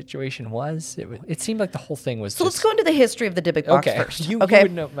the situation was. It seemed like the whole thing was So let's go into the history of the Dybbuk box Okay. first. You okay.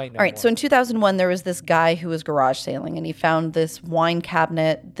 would might know All right. more. So in 2001, there was this guy who was garage sailing, and he found this wine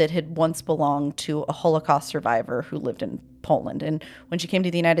cabinet that had once belonged to a Holocaust survivor who lived in Poland. And when she came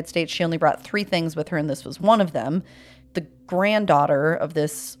to the United States, she only brought 3 things with her, and this was one of them. The granddaughter of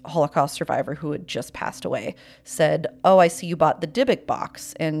this Holocaust survivor who had just passed away said, "Oh, I see you bought the Dybbuk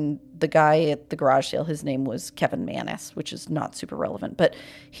box." And the guy at the garage sale, his name was Kevin Mannis, which is not super relevant, but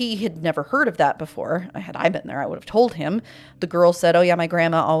he had never heard of that before. Had I been there, I would have told him. The girl said, "Oh yeah, my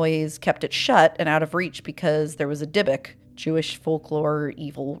grandma always kept it shut and out of reach because there was a Dybbuk, Jewish folklore,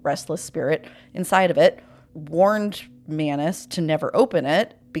 evil, restless spirit inside of it." Warned Mannis to never open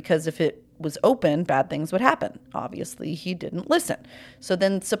it because if it was open, bad things would happen. Obviously, he didn't listen. So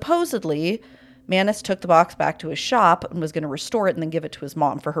then supposedly, Mannis took the box back to his shop and was going to restore it and then give it to his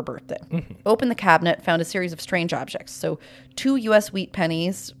mom for her birthday. Opened the cabinet, found a series of strange objects. So 2 U.S. wheat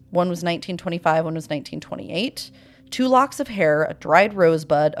pennies, one was 1925, one was 1928, 2 locks of hair, a dried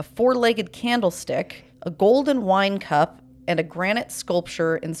rosebud, a 4-legged candlestick, a golden wine cup, and a granite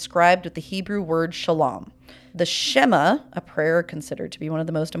sculpture inscribed with the Hebrew word shalom. The Shema, a prayer considered to be one of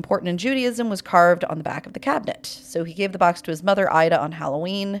the most important in Judaism, was carved on the back of the cabinet. So he gave the box to his mother, Ida, on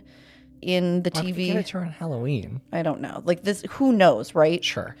Halloween. In the TV. Get it to her on Halloween. I don't know. Like this, who knows, right?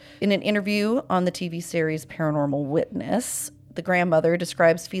 Sure. In an interview on the TV series Paranormal Witness, the grandmother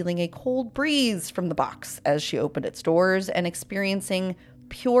describes feeling a cold breeze from the box as she opened its doors and experiencing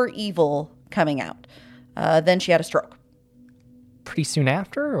pure evil coming out. Then she had a stroke. Pretty soon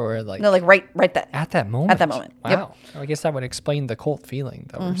after, or like no, like right then. At that moment. At that moment. Wow. Yep. I guess that would explain the cult feeling,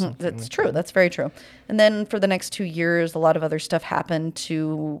 though. Or something. That's true. That's very true. And then for the next 2 years, a lot of other stuff happened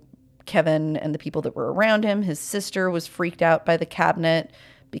to Kevin and the people that were around him. His sister was freaked out by the cabinet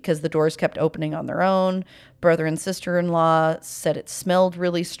because the doors kept opening on their own. Brother and sister-in-law said it smelled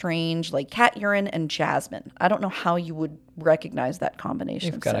really strange, like cat urine and jasmine. I don't know how you would recognize that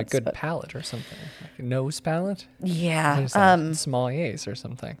combination. You've got a good palate or something. Like a nose palate? Yeah. What is that? Small A's or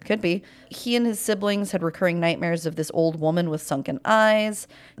something. Could be. He and his siblings had recurring nightmares of this old woman with sunken eyes.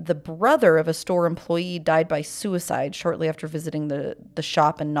 The brother of a store employee died by suicide shortly after visiting the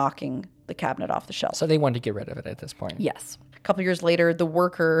shop and knocking the cabinet off the shelf. So they wanted to get rid of it at this point. Yes. A couple years later, the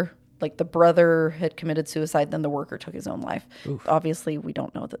worker, like the brother had committed suicide, then the worker took his own life. Oof. Obviously, we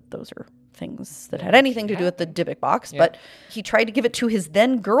don't know that those are things that had anything to do with the Dybbuk box, but he tried to give it to his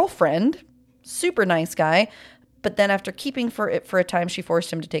then girlfriend, super nice guy, but then after keeping it for a time, she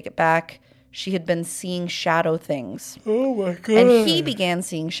forced him to take it back. She had been seeing shadow things. Oh my God. And he began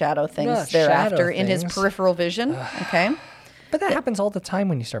seeing shadow things Not thereafter shadow in his things. peripheral vision. Okay. But that happens all the time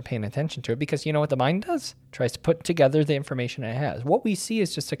when you start paying attention to it, because you know what the mind does? Tries to put together the information it has. What we see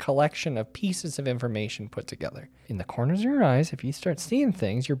is just a collection of pieces of information put together. In the corners of your eyes, if you start seeing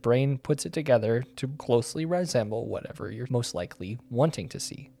things, your brain puts it together to closely resemble whatever you're most likely wanting to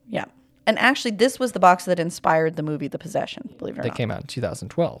see. Yeah. And actually, this was the box that inspired the movie The Possession, believe it or not. That came out in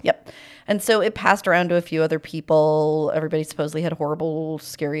 2012. Yep. And so it passed around to a few other people. Everybody supposedly had horrible,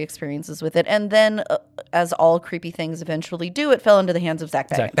 scary experiences with it. And then, as all creepy things eventually do, it fell into the hands of Zach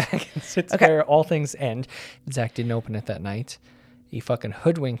Baggins. Zach Baggins. It's where all things end. Zach didn't open it that night. He fucking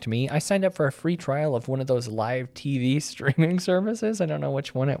hoodwinked me. I signed up for a free trial of one of those live TV streaming services. I don't know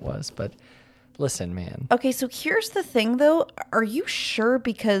which one it was, but listen, man. Okay, so here's the thing, though. Are you sure?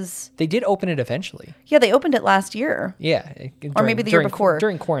 Because they did open it eventually. Yeah, they opened it last year. Yeah. Or maybe the year before.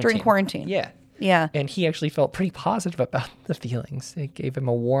 During quarantine. During quarantine. Yeah. Yeah. And he actually felt pretty positive about the feelings. It gave him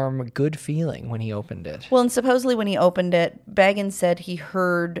a warm, good feeling when he opened it. Well, and supposedly when he opened it, Baggins said he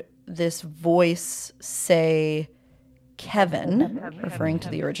heard this voice say Kevin, referring to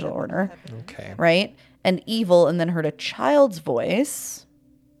the original owner. Okay. Right? And evil, and then heard a child's voice.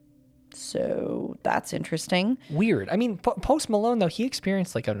 So that's interesting. Weird. I mean, Post Malone, though, he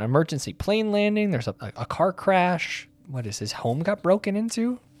experienced like an emergency plane landing. There's a car crash. What is his home got broken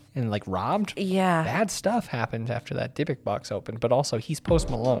into and like robbed? Yeah. Bad stuff happened after that Dybbuk box opened, but also he's Post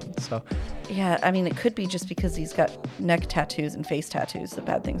Malone. So yeah, I mean, it could be just because he's got neck tattoos and face tattoos that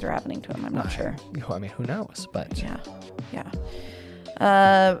bad things are happening to him. I'm not sure. I mean, who knows? But yeah.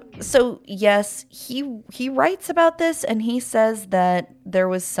 So yes, he writes about this, and he says that there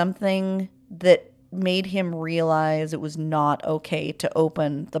was something that made him realize it was not okay to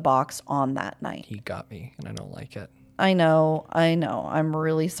open the box on that night. He got me, and I don't like it. I know. I'm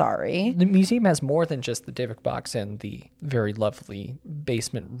really sorry. The museum has more than just the Dybbuk box and the very lovely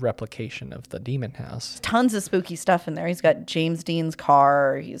basement replication of the Demon House. Tons of spooky stuff in there. He's got James Dean's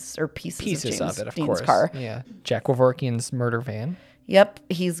car, or pieces of James it, of Dean's course. car. Yeah, Jack Kevorkian's murder van. Yep,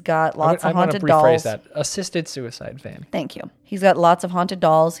 he's got lots of haunted I dolls. want to rephrase that. Assisted suicide van. Thank you. He's got lots of haunted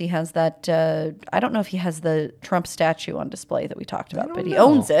dolls. He has that, I don't know if he has the Trump statue on display that we talked about, but he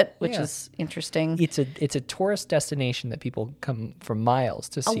owns it, which is interesting. It's a tourist destination that people come from miles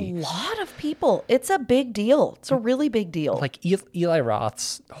to see. A lot of people. It's a big deal. It's a really big deal. Like Eli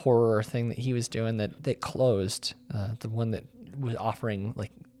Roth's horror thing that he was doing that closed, the one that was offering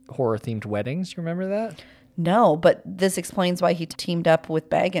like horror-themed weddings. You remember that? No, but this explains why he teamed up with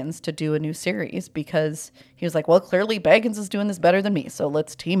Baggins to do a new series, because he was like, well, clearly Baggins is doing this better than me, so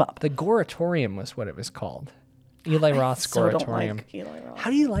let's team up. The Goratorium was what it was called. Eli Roth's Goratorium. Like Eli Roth. How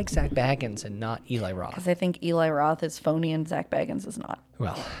do you like Zach Baggins and not Eli Roth? Because I think Eli Roth is phony and Zach Baggins is not.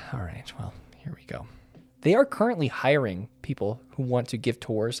 Well, all right. Well, here we go. They are currently hiring people who want to give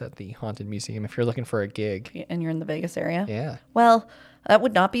tours at the Haunted Museum if you're looking for a gig. And you're in the Vegas area? Yeah. Well, that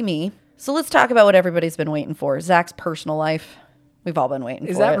would not be me. So let's talk about what everybody's been waiting for. Zach's personal life. We've all been waiting for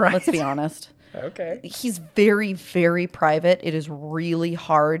it. Is that right? Let's be honest. Okay. He's very, very private. It is really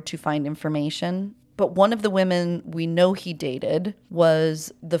hard to find information. But one of the women we know he dated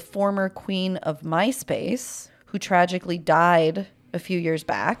was the former queen of MySpace, who tragically died a few years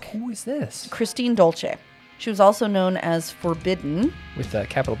back. Who is this? Christine Dolce. She was also known as Forbidden. With a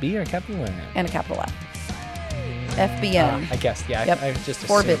capital B or a capital N? And a capital F. FBN. I guess, yeah. Yep. I just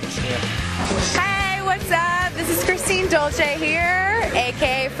Forbidden. Hey, what's up? This is Christine Dolce here,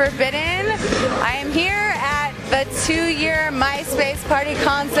 aka Forbidden. I am here at the 2-year MySpace party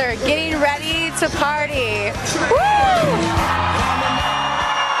concert, getting ready to party. Woo!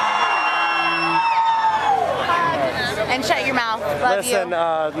 And shut your mouth. Love Listen,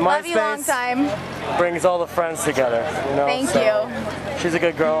 you. Love you long time. brings all the friends together. You know? Thank you. She's a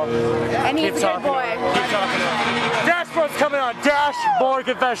good girl. And he's a good boy. Keep talking to her. Dashboard's coming on. Dashboard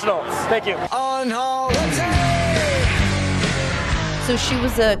Confessional. Thank you. So she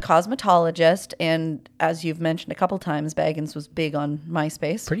was a cosmetologist, and as you've mentioned a couple times, Baggins was big on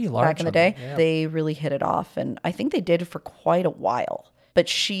MySpace. Pretty large back in the on day. it, yeah. They really hit it off, and I think they did it for quite a while. But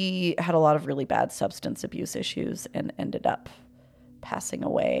she had a lot of really bad substance abuse issues and ended up passing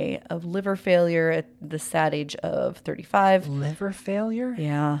away of liver failure at the sad age of 35. Liver failure?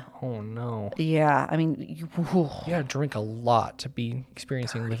 Yeah. Oh, no. Yeah, I mean, You gotta drink a lot to be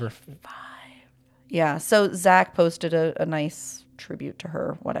experiencing liver. Yeah, so Zach posted a nice tribute to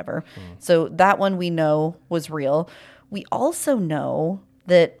her, whatever. So that one we know was real. We also know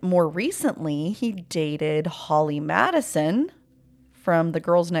that more recently he dated Holly Madison from The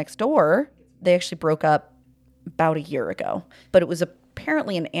Girls Next Door. They actually broke up about a year ago, but it was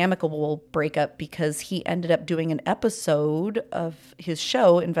apparently an amicable breakup because he ended up doing an episode of his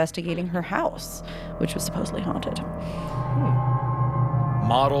show investigating her house, which was supposedly haunted.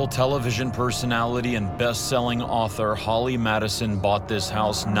 Model, television personality, and best-selling author Holly Madison bought this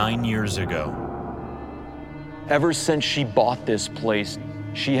house 9 years ago. Ever since she bought this place,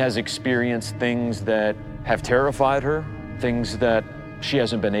 she has experienced things that have terrified her, things that she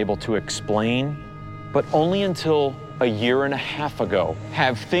hasn't been able to explain. But only until a year and a half ago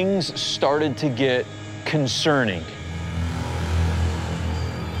have things started to get concerning.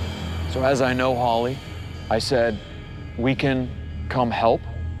 So as I know Holly, I said, we can come help,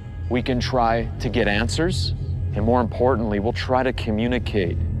 we can try to get answers, and more importantly, we'll try to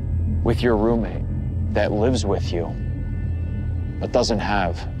communicate with your roommate that lives with you, but doesn't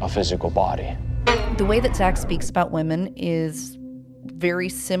have a physical body. The way that Zach speaks about women is very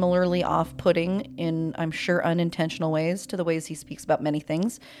similarly off-putting in, I'm sure, unintentional ways to the ways he speaks about many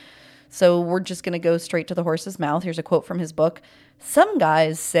things. So we're just going to go straight to the horse's mouth. Here's a quote from his book. Some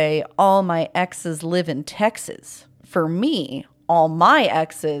guys say, all my exes live in Texas. For me, all my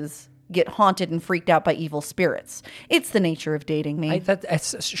exes get haunted and freaked out by evil spirits. It's the nature of dating me.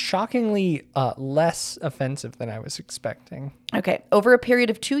 That's shockingly less offensive than I was expecting. Okay, over a period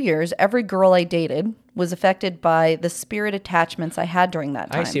of 2 years, every girl I dated was affected by the spirit attachments I had during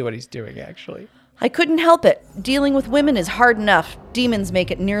that time. I see what he's doing, actually. I couldn't help it. Dealing with women is hard enough. Demons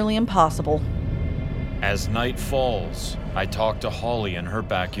make it nearly impossible. As night falls, I talk to Holly in her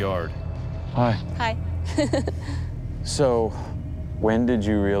backyard. Hi. Hi. So, when did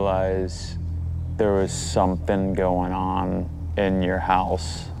you realize there was something going on in your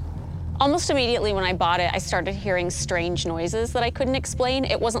house? Almost immediately when I bought it, I started hearing strange noises that I couldn't explain.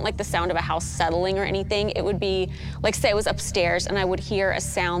 It wasn't like the sound of a house settling or anything. It would be, like say I was upstairs and I would hear a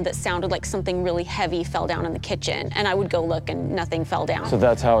sound that sounded like something really heavy fell down in the kitchen. And I would go look and nothing fell down. So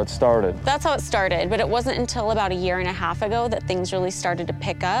that's how it started? That's how it started, but it wasn't until about a year and a half ago that things really started to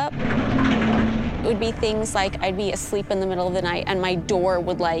pick up. It would be things like I'd be asleep in the middle of the night and my door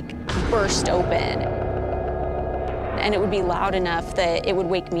would like burst open. and it would be loud enough that it would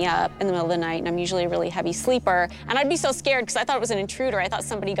wake me up in the middle of the night, and I'm usually a really heavy sleeper. And I'd be so scared because I thought it was an intruder. I thought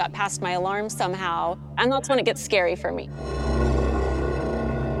somebody got past my alarm somehow, and that's when it gets scary for me.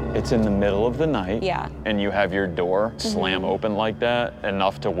 It's in the middle of the night, Yeah. and you have your door slam open like that,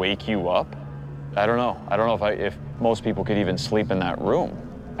 enough to wake you up. I don't know. I don't know if most people could even sleep in that room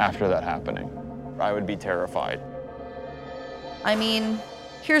after that happening. I would be terrified. I mean,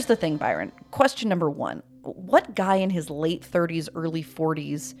 here's the thing, Byron. Question number 1. What guy in his late 30s, early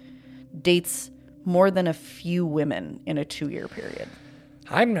 40s dates more than a few women in a 2-year period?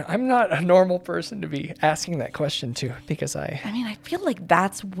 I'm not a normal person to be asking that question to, because I mean, I feel like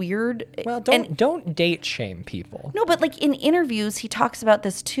that's weird. Well, don't date shame people. No, but like in interviews, he talks about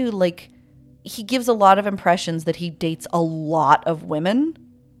this too. Like, he gives a lot of impressions that he dates a lot of women.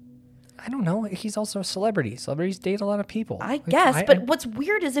 I don't know. He's also a celebrity. Celebrities date a lot of people. I guess, but what's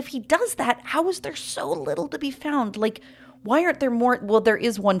weird is if he does that, how is there so little to be found? Like, why aren't there more? Well, there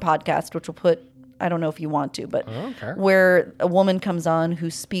is one podcast, which we'll put, I don't know if you want to, but where a woman comes on who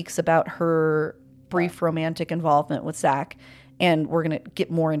speaks about her brief romantic involvement with Zach. And we're going to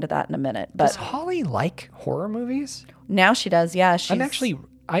get more into that in a minute. But does Holly like horror movies? Now she does, yeah.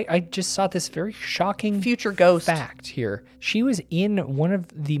 I just saw this very shocking future ghost fact here. She was in one of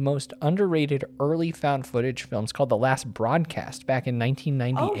the most underrated early found footage films called The Last Broadcast back in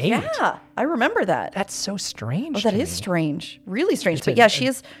 1998. Oh, yeah. I remember that. That's so strange. Oh, that is strange. Really strange. But yeah,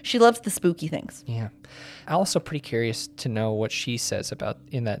 she loves the spooky things. Yeah. I'm also pretty curious to know what she says about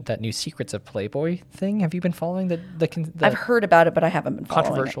in that new Secrets of Playboy thing. Have you been following the I've heard about it, but I haven't been following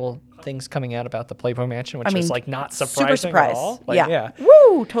controversial things coming out about the Playboy Mansion, which is like not surprising super surprised. at all. Yeah.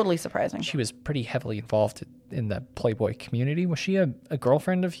 Woo, totally surprising. She was pretty heavily involved in the Playboy community. Was she a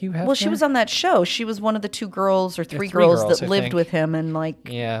girlfriend of Hugh Hefner? Well, she was on that show. She was one of the 2 girls or 3 girls that lived with him and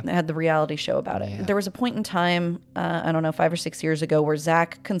had the reality show about it. There was a point in time, I don't know, 5 or 6 years ago, where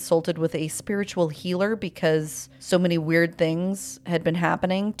Zach consulted with a spiritual healer because so many weird things had been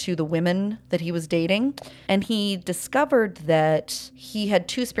happening to the women that he was dating. And he discovered that he had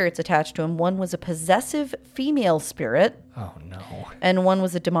 2 spirits attached to him. One was a possessive female spirit. Oh, no. And one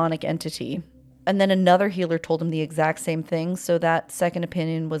was a demonic entity. And then another healer told him the exact same thing, so that second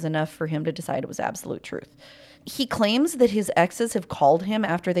opinion was enough for him to decide it was absolute truth. He claims that his exes have called him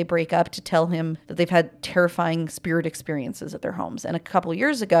after they break up to tell him that they've had terrifying spirit experiences at their homes. And a couple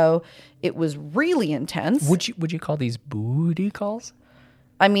years ago, it was really intense. Would you call these booty calls?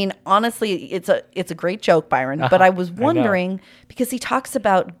 I mean, honestly, it's a great joke, Byron. But I was wondering, because he talks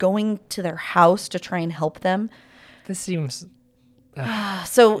about going to their house to try and help them. This seems...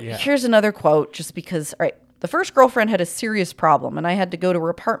 Here's another quote, just because, all right, the first girlfriend had a serious problem, and I had to go to her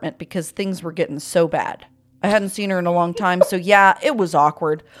apartment because things were getting so bad. I hadn't seen her in a long time, so yeah, it was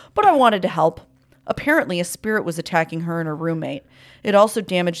awkward, but I wanted to help. Apparently, a spirit was attacking her and her roommate. It also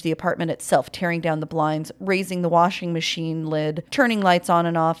damaged the apartment itself, tearing down the blinds, raising the washing machine lid, turning lights on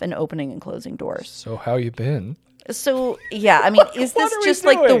and off, and opening and closing doors. So how you been? So, yeah, I mean, is this just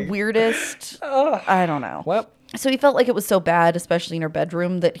like the weirdest? I don't know. Well, so he felt like it was so bad, especially in her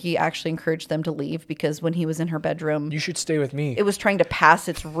bedroom, that he actually encouraged them to leave because when he was in her bedroom... You should stay with me. It was trying to pass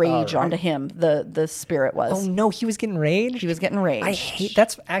its rage onto him, the spirit was. Oh, no, he was getting rage? He was getting rage.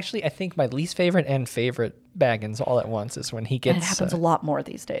 That's actually, I think, my least favorite and favorite Baggins all at once is when he gets... And it happens a lot more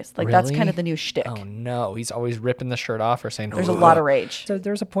these days. Like, really? That's kind of the new shtick. Oh, no. He's always ripping the shirt off or saying... There's a lot of rage. So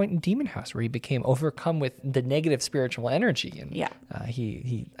there was a point in Demon House where he became overcome with the negative spiritual energy. And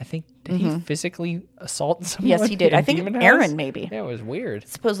he I think, did he physically assault someone? Yes, he did. I think Demon House? Aaron, maybe. Yeah, it was weird.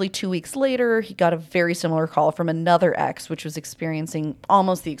 Supposedly 2 weeks later, he got a very similar call from another ex, which was experiencing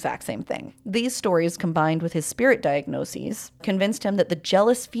almost the exact same thing. These stories, combined with his spirit diagnoses, convinced him that the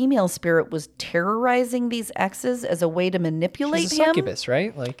jealous female spirit was terrorizing these exes as a way to manipulate She's a succubus,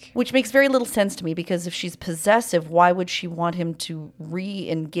 right? Which makes very little sense to me, because if she's possessive, why would she want him to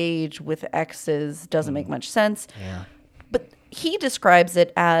re-engage with exes? Doesn't make much sense. Yeah. But he describes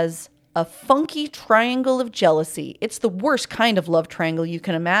it as a funky triangle of jealousy. It's the worst kind of love triangle you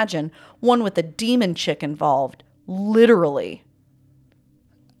can imagine. One with a demon chick involved. Literally.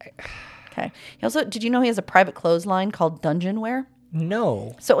 Okay. Did you know he has a private clothesline called Dungeon Wear?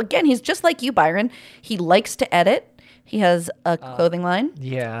 No. So again, he's just like you, Byron. He likes to edit. He has a clothing line.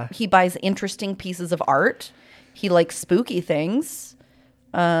 Yeah. He buys interesting pieces of art. He likes spooky things.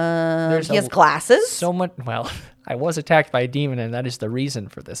 He has glasses. So much. Well, I was attacked by a demon, and that is the reason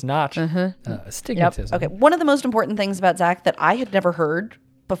for this, not stigmatism. Yep. Okay. One of the most important things about Zach that I had never heard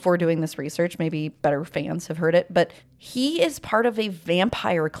before doing this research, maybe better fans have heard it, but he is part of a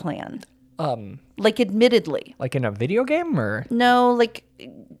vampire clan. Like, admittedly. Like in a video game, or? No, like...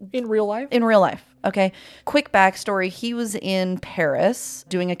 In real life? In real life. Okay. Quick backstory. He was in Paris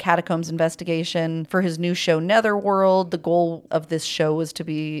doing a catacombs investigation for his new show, Netherworld. The goal of this show was to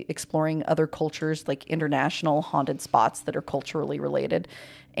be exploring other cultures, like international haunted spots that are culturally related.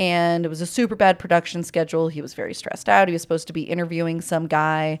 And it was a super bad production schedule. He was very stressed out. He was supposed to be interviewing some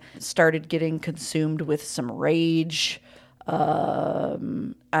guy, started getting consumed with some rage. I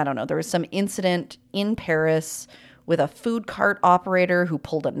don't know. There was some incident in Paris with a food cart operator who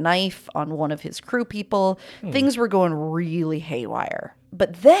pulled a knife on one of his crew people. Things were going really haywire.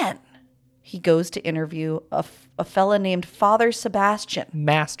 But then he goes to interview a fella named Father Sebastian.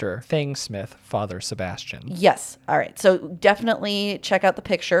 Master Fangsmith, Father Sebastian. Yes. All right. So definitely check out the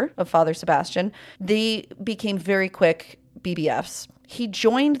picture of Father Sebastian. They became very quick BBFs. He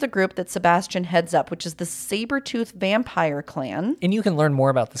joined the group that Sebastian heads up, which is the Sabretooth Vampire Clan. And you can learn more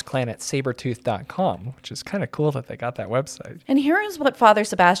about this clan at sabretooth.com, which is kind of cool that they got that website. And here is what Father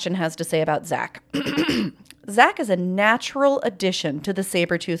Sebastian has to say about Zach. Zach is a natural addition to the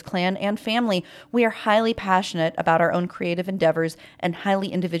Sabretooth clan and family. We are highly passionate about our own creative endeavors and highly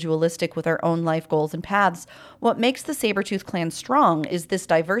individualistic with our own life goals and paths. What makes the Sabretooth clan strong is this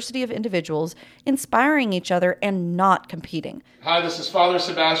diversity of individuals inspiring each other and not competing. Hi, this is Father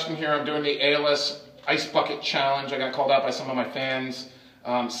Sebastian here. I'm doing the ALS Ice Bucket Challenge. I got called out by some of my fans.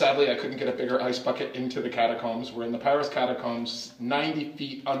 Sadly, I couldn't get a bigger ice bucket into the catacombs. We're in the Paris catacombs, 90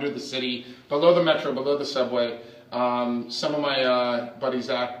 feet under the city, below the metro, below the subway. Some of my buddy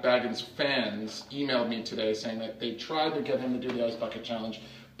Zach Baggins fans emailed me today saying that they tried to get him to do the ice bucket challenge,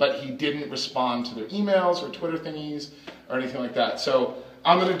 but he didn't respond to their emails or Twitter thingies or anything like that. So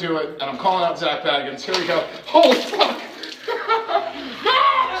I'm going to do it, and I'm calling out Zach Baggins. Here we go. Holy fuck!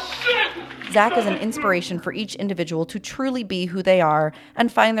 Zach is an inspiration for each individual to truly be who they are and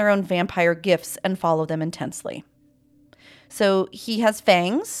find their own vampire gifts and follow them intensely. So he has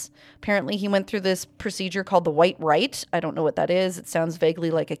fangs. Apparently he went through this procedure called the White Rite. I don't know what that is. It sounds vaguely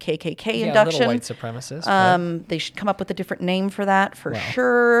like a KKK induction. Little white supremacist. They should come up with a different name for that for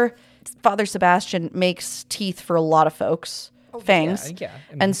sure. Father Sebastian makes teeth for a lot of folks. Fangs. Yeah.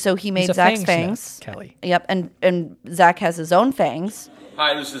 And so he made Zach's fangs. Kelly. Yep. And Zach has his own fangs.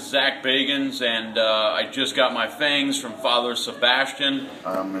 Hi, this is Zach Bagans, and I just got my fangs from Father Sebastian.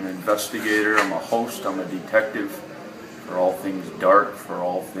 I'm an investigator, I'm a host, I'm a detective for all things dark, for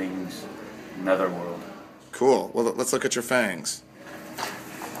all things Netherworld. Cool. Well, let's look at your fangs.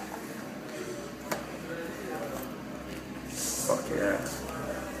 Fuck yeah.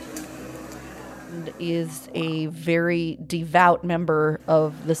 And is a very devout member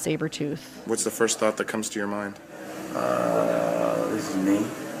of the Sabretooth. What's the first thought that comes to your mind? This is me.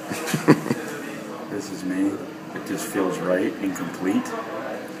 This is me. It just feels right and complete.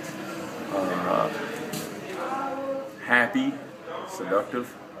 Happy,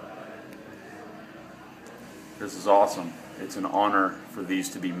 seductive. This is awesome. It's an honor for these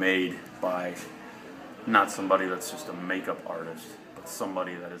to be made by not somebody that's just a makeup artist, but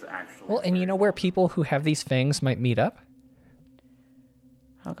somebody that is actually... Well, and you know where people who have these fangs might meet up?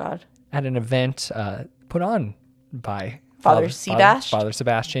 Oh, God. At an event put on by Father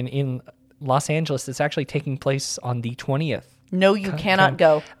Sebastian in Los Angeles. It's actually taking place on the 20th. No, you cannot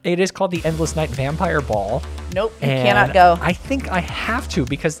go. It is called the Endless Night Vampire Ball. Nope, you cannot go. I think I have to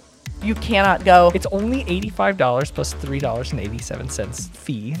because... You cannot go. It's only $85 plus $3.87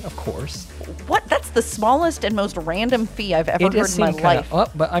 fee, of course. What? That's the smallest and most random fee I've ever heard in my life.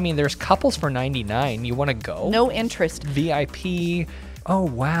 But I mean, there's couples for $99. You want to go? No interest. VIP. Oh,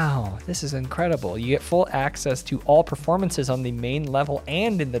 wow. This is incredible. You get full access to all performances on the main level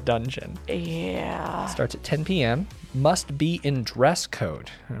and in the dungeon. Yeah. Starts at 10 p.m. Must be in dress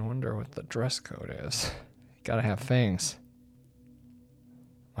code. I wonder what the dress code is. Gotta have fangs.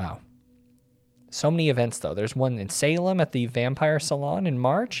 Wow. So many events, though. There's one in Salem at the Vampire Salon in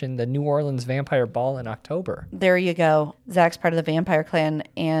March and the New Orleans Vampire Ball in October. There you go. Zach's part of the Vampire Clan,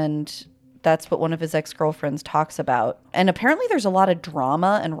 and that's what one of his ex-girlfriends talks about. And apparently there's a lot of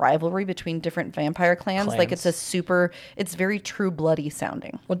drama and rivalry between different vampire clans. Like it's very True Bloody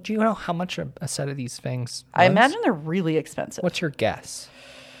sounding. Well, do you know how much a set of these fangs I imagine they're really expensive. What's your guess?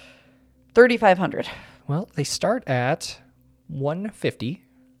 $3,500. Well, they start at $150.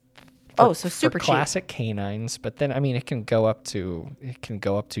 So super cheap. Classic canines, but then I mean it can go up to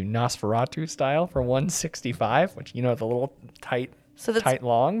Nosferatu style for $165, which the little tight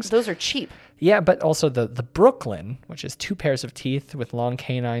longs. Those are cheap. Yeah, but also the Brooklyn, which is 2 pairs of teeth with long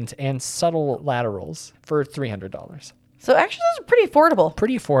canines and subtle laterals for $300. So actually those are pretty affordable.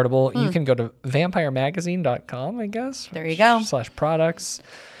 Pretty affordable. You can go to vampiremagazine.com, I guess. There you go.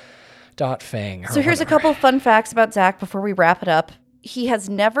 /products.fang. So here's a couple fun facts about Zach before we wrap it up. He has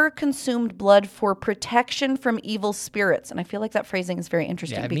never consumed blood for protection from evil spirits. And I feel like that phrasing is very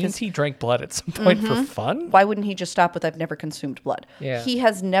interesting. Yeah, it because means he drank blood at some point for fun. Why wouldn't he just stop with I've never consumed blood? Yeah. He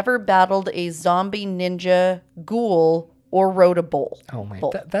has never battled a zombie, ninja, ghoul, or rode a bull. Oh my,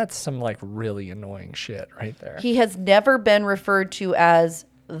 bull. that's some like really annoying shit right there. He has never been referred to as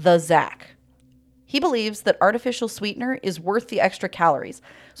the Zach. He believes that artificial sweetener is worth the extra calories.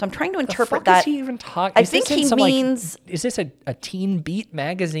 So I'm trying to interpret that. Is he even talking? I think he means. Is this a Teen Beat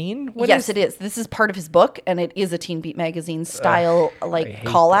magazine? Yes, it is. This is part of his book, and it is a Teen Beat magazine style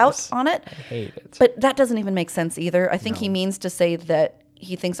call out on it. I hate it. But that doesn't even make sense either. I think he means to say that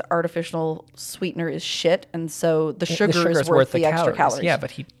he thinks artificial sweetener is shit, and so the sugar is worth the extra calories. Yeah,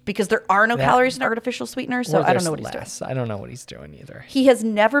 but because there are no calories in artificial sweetener, so I don't know what he's doing. I don't know what he's doing either. He has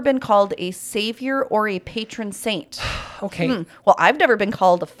never been called a savior or a patron saint. Okay. Well, I've never been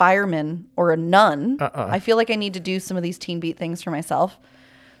called a fireman or a nun. I feel like I need to do some of these Teen Beat things for myself.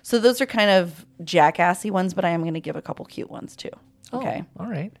 So those are kind of jackassy ones, but I am going to give a couple cute ones too. Okay. All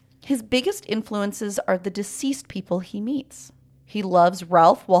right. His biggest influences are the deceased people he meets. He loves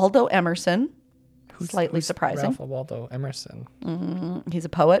Ralph Waldo Emerson. Who's surprising. Ralph Waldo Emerson. He's a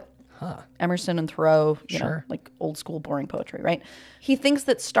poet. Huh. Emerson and Thoreau, you know, like old school boring poetry, right? He thinks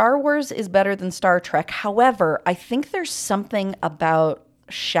that Star Wars is better than Star Trek. However, I think there's something about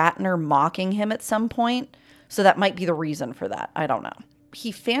Shatner mocking him at some point. So that might be the reason for that. I don't know.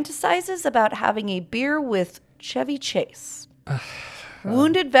 He fantasizes about having a beer with Chevy Chase.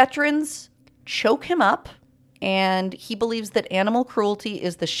 Wounded veterans choke him up. And he believes that animal cruelty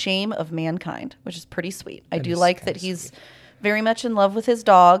is the shame of mankind, which is pretty sweet. I do like that he's very much in love with his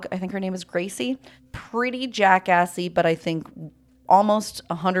dog. I think her name is Gracie. Pretty jackassy, but I think almost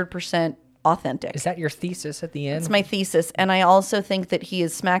 100% authentic. Is that your thesis at the end? It's my thesis. And I also think that he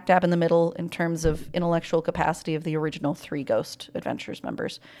is smack dab in the middle in terms of intellectual capacity of the original 3 Ghost Adventures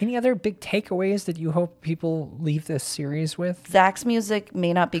members. Any other big takeaways that you hope people leave this series with? Zach's music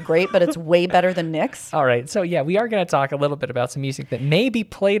may not be great, but it's way better than Nick's. All right. So, yeah, we are going to talk a little bit about some music that may be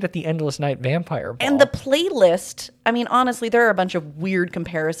played at the Endless Night Vampire Ball. And the playlist, I mean, honestly, there are a bunch of weird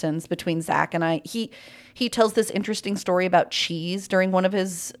comparisons between Zach and I. He tells this interesting story about cheese during one of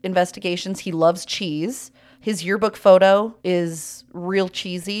his investigations. He loves cheese. His yearbook photo is real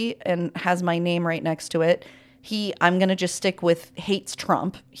cheesy and has my name right next to it. I'm going to just stick with hates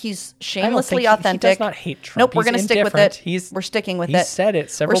Trump. He's shamelessly authentic. He does not hate Trump. Nope, we're going to stick with it. We're sticking with it. He said it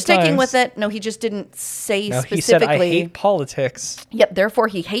several times. We're sticking with it. No, he just didn't say specifically. He said, I hate politics. Yep, therefore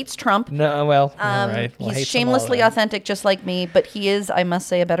he hates Trump. No, well, all right. We'll he's shamelessly authentic just like me, but he is, I must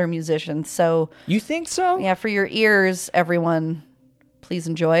say, a better musician. So you think so? Yeah, for your ears, everyone, please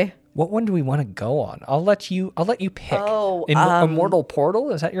enjoy. What one do we want to go on? I'll let you pick. Oh, Immortal Portal,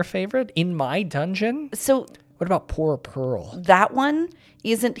 is that your favorite? In My Dungeon? So what about Poor Pearl? That one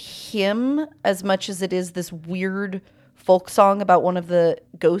isn't him as much as it is this weird folk song about one of the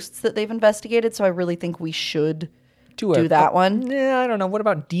ghosts that they've investigated. So I really think we should do that one. Yeah, I don't know. What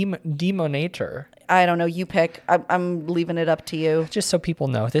about Demonator? I don't know. You pick. I'm leaving it up to you. Just so people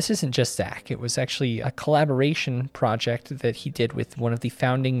know, this isn't just Zach. It was actually a collaboration project that he did with one of the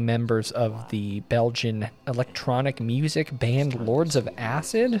founding members of the Belgian electronic music band Lords of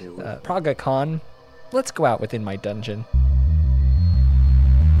Acid, Praga Khan. Let's go out within my dungeon.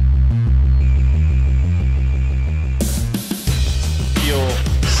 Feel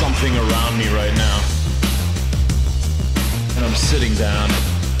something around me right now. And I'm sitting down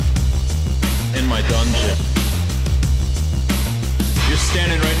in my dungeon. You're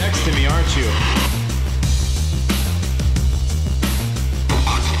standing right next to me, aren't you?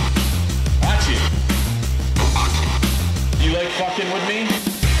 Hachi. You like fucking with me?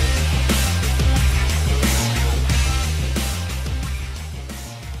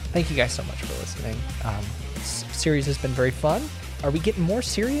 Thank you guys so much for listening. This series has been very fun. Are we getting more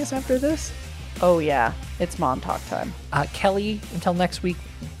serious after this? Oh, yeah. It's Mom Talk time. Kelly, until next week,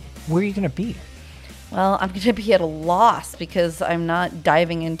 where are you going to be? Well, I'm going to be at a loss because I'm not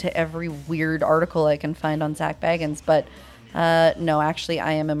diving into every weird article I can find on Zach Baggins. But no, actually,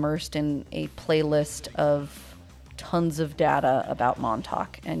 I am immersed in a playlist of tons of data about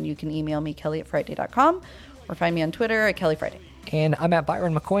Montauk. And you can email me, kelly@frightday.com, or find me on Twitter at kellyfrightday. And I'm at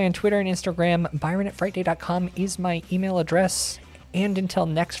Byron McCoy on Twitter and Instagram. Byron@frightday.com is my email address. And until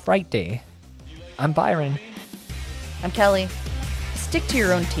next Friday, I'm Byron. I'm Kelly. Stick to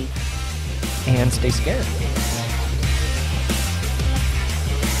your own teeth. And stay scared.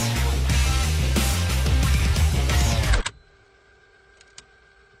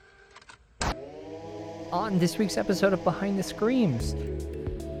 On this week's episode of Behind the Screams,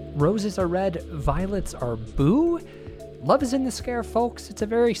 roses are red, violets are boo. Love is in the Scare, folks. It's a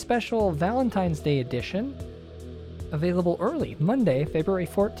very special Valentine's Day edition. Available early, Monday, February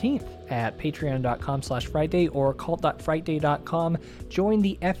 14th at patreon.com/Friday or cult.frightday.com. Join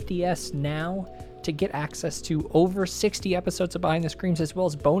the FDS now to get access to over 60 episodes of Behind the Screams, as well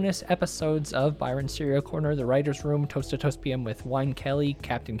as bonus episodes of Byron's Serial Corner, The Writer's Room, Toast to Toast PM with Wine Kelly,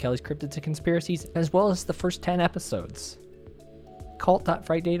 Captain Kelly's Cryptids and Conspiracies, as well as the first 10 episodes.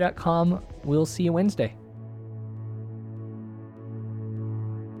 Cult.frightday.com. We'll see you Wednesday.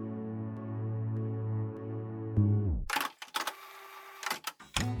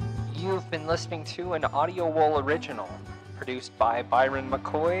 You've been listening to an Audio Wool original, produced by Byron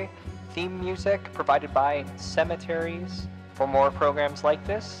McCoy. Theme music provided by Cemeteries. For more programs like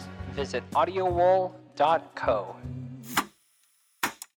this, visit audiowool.co.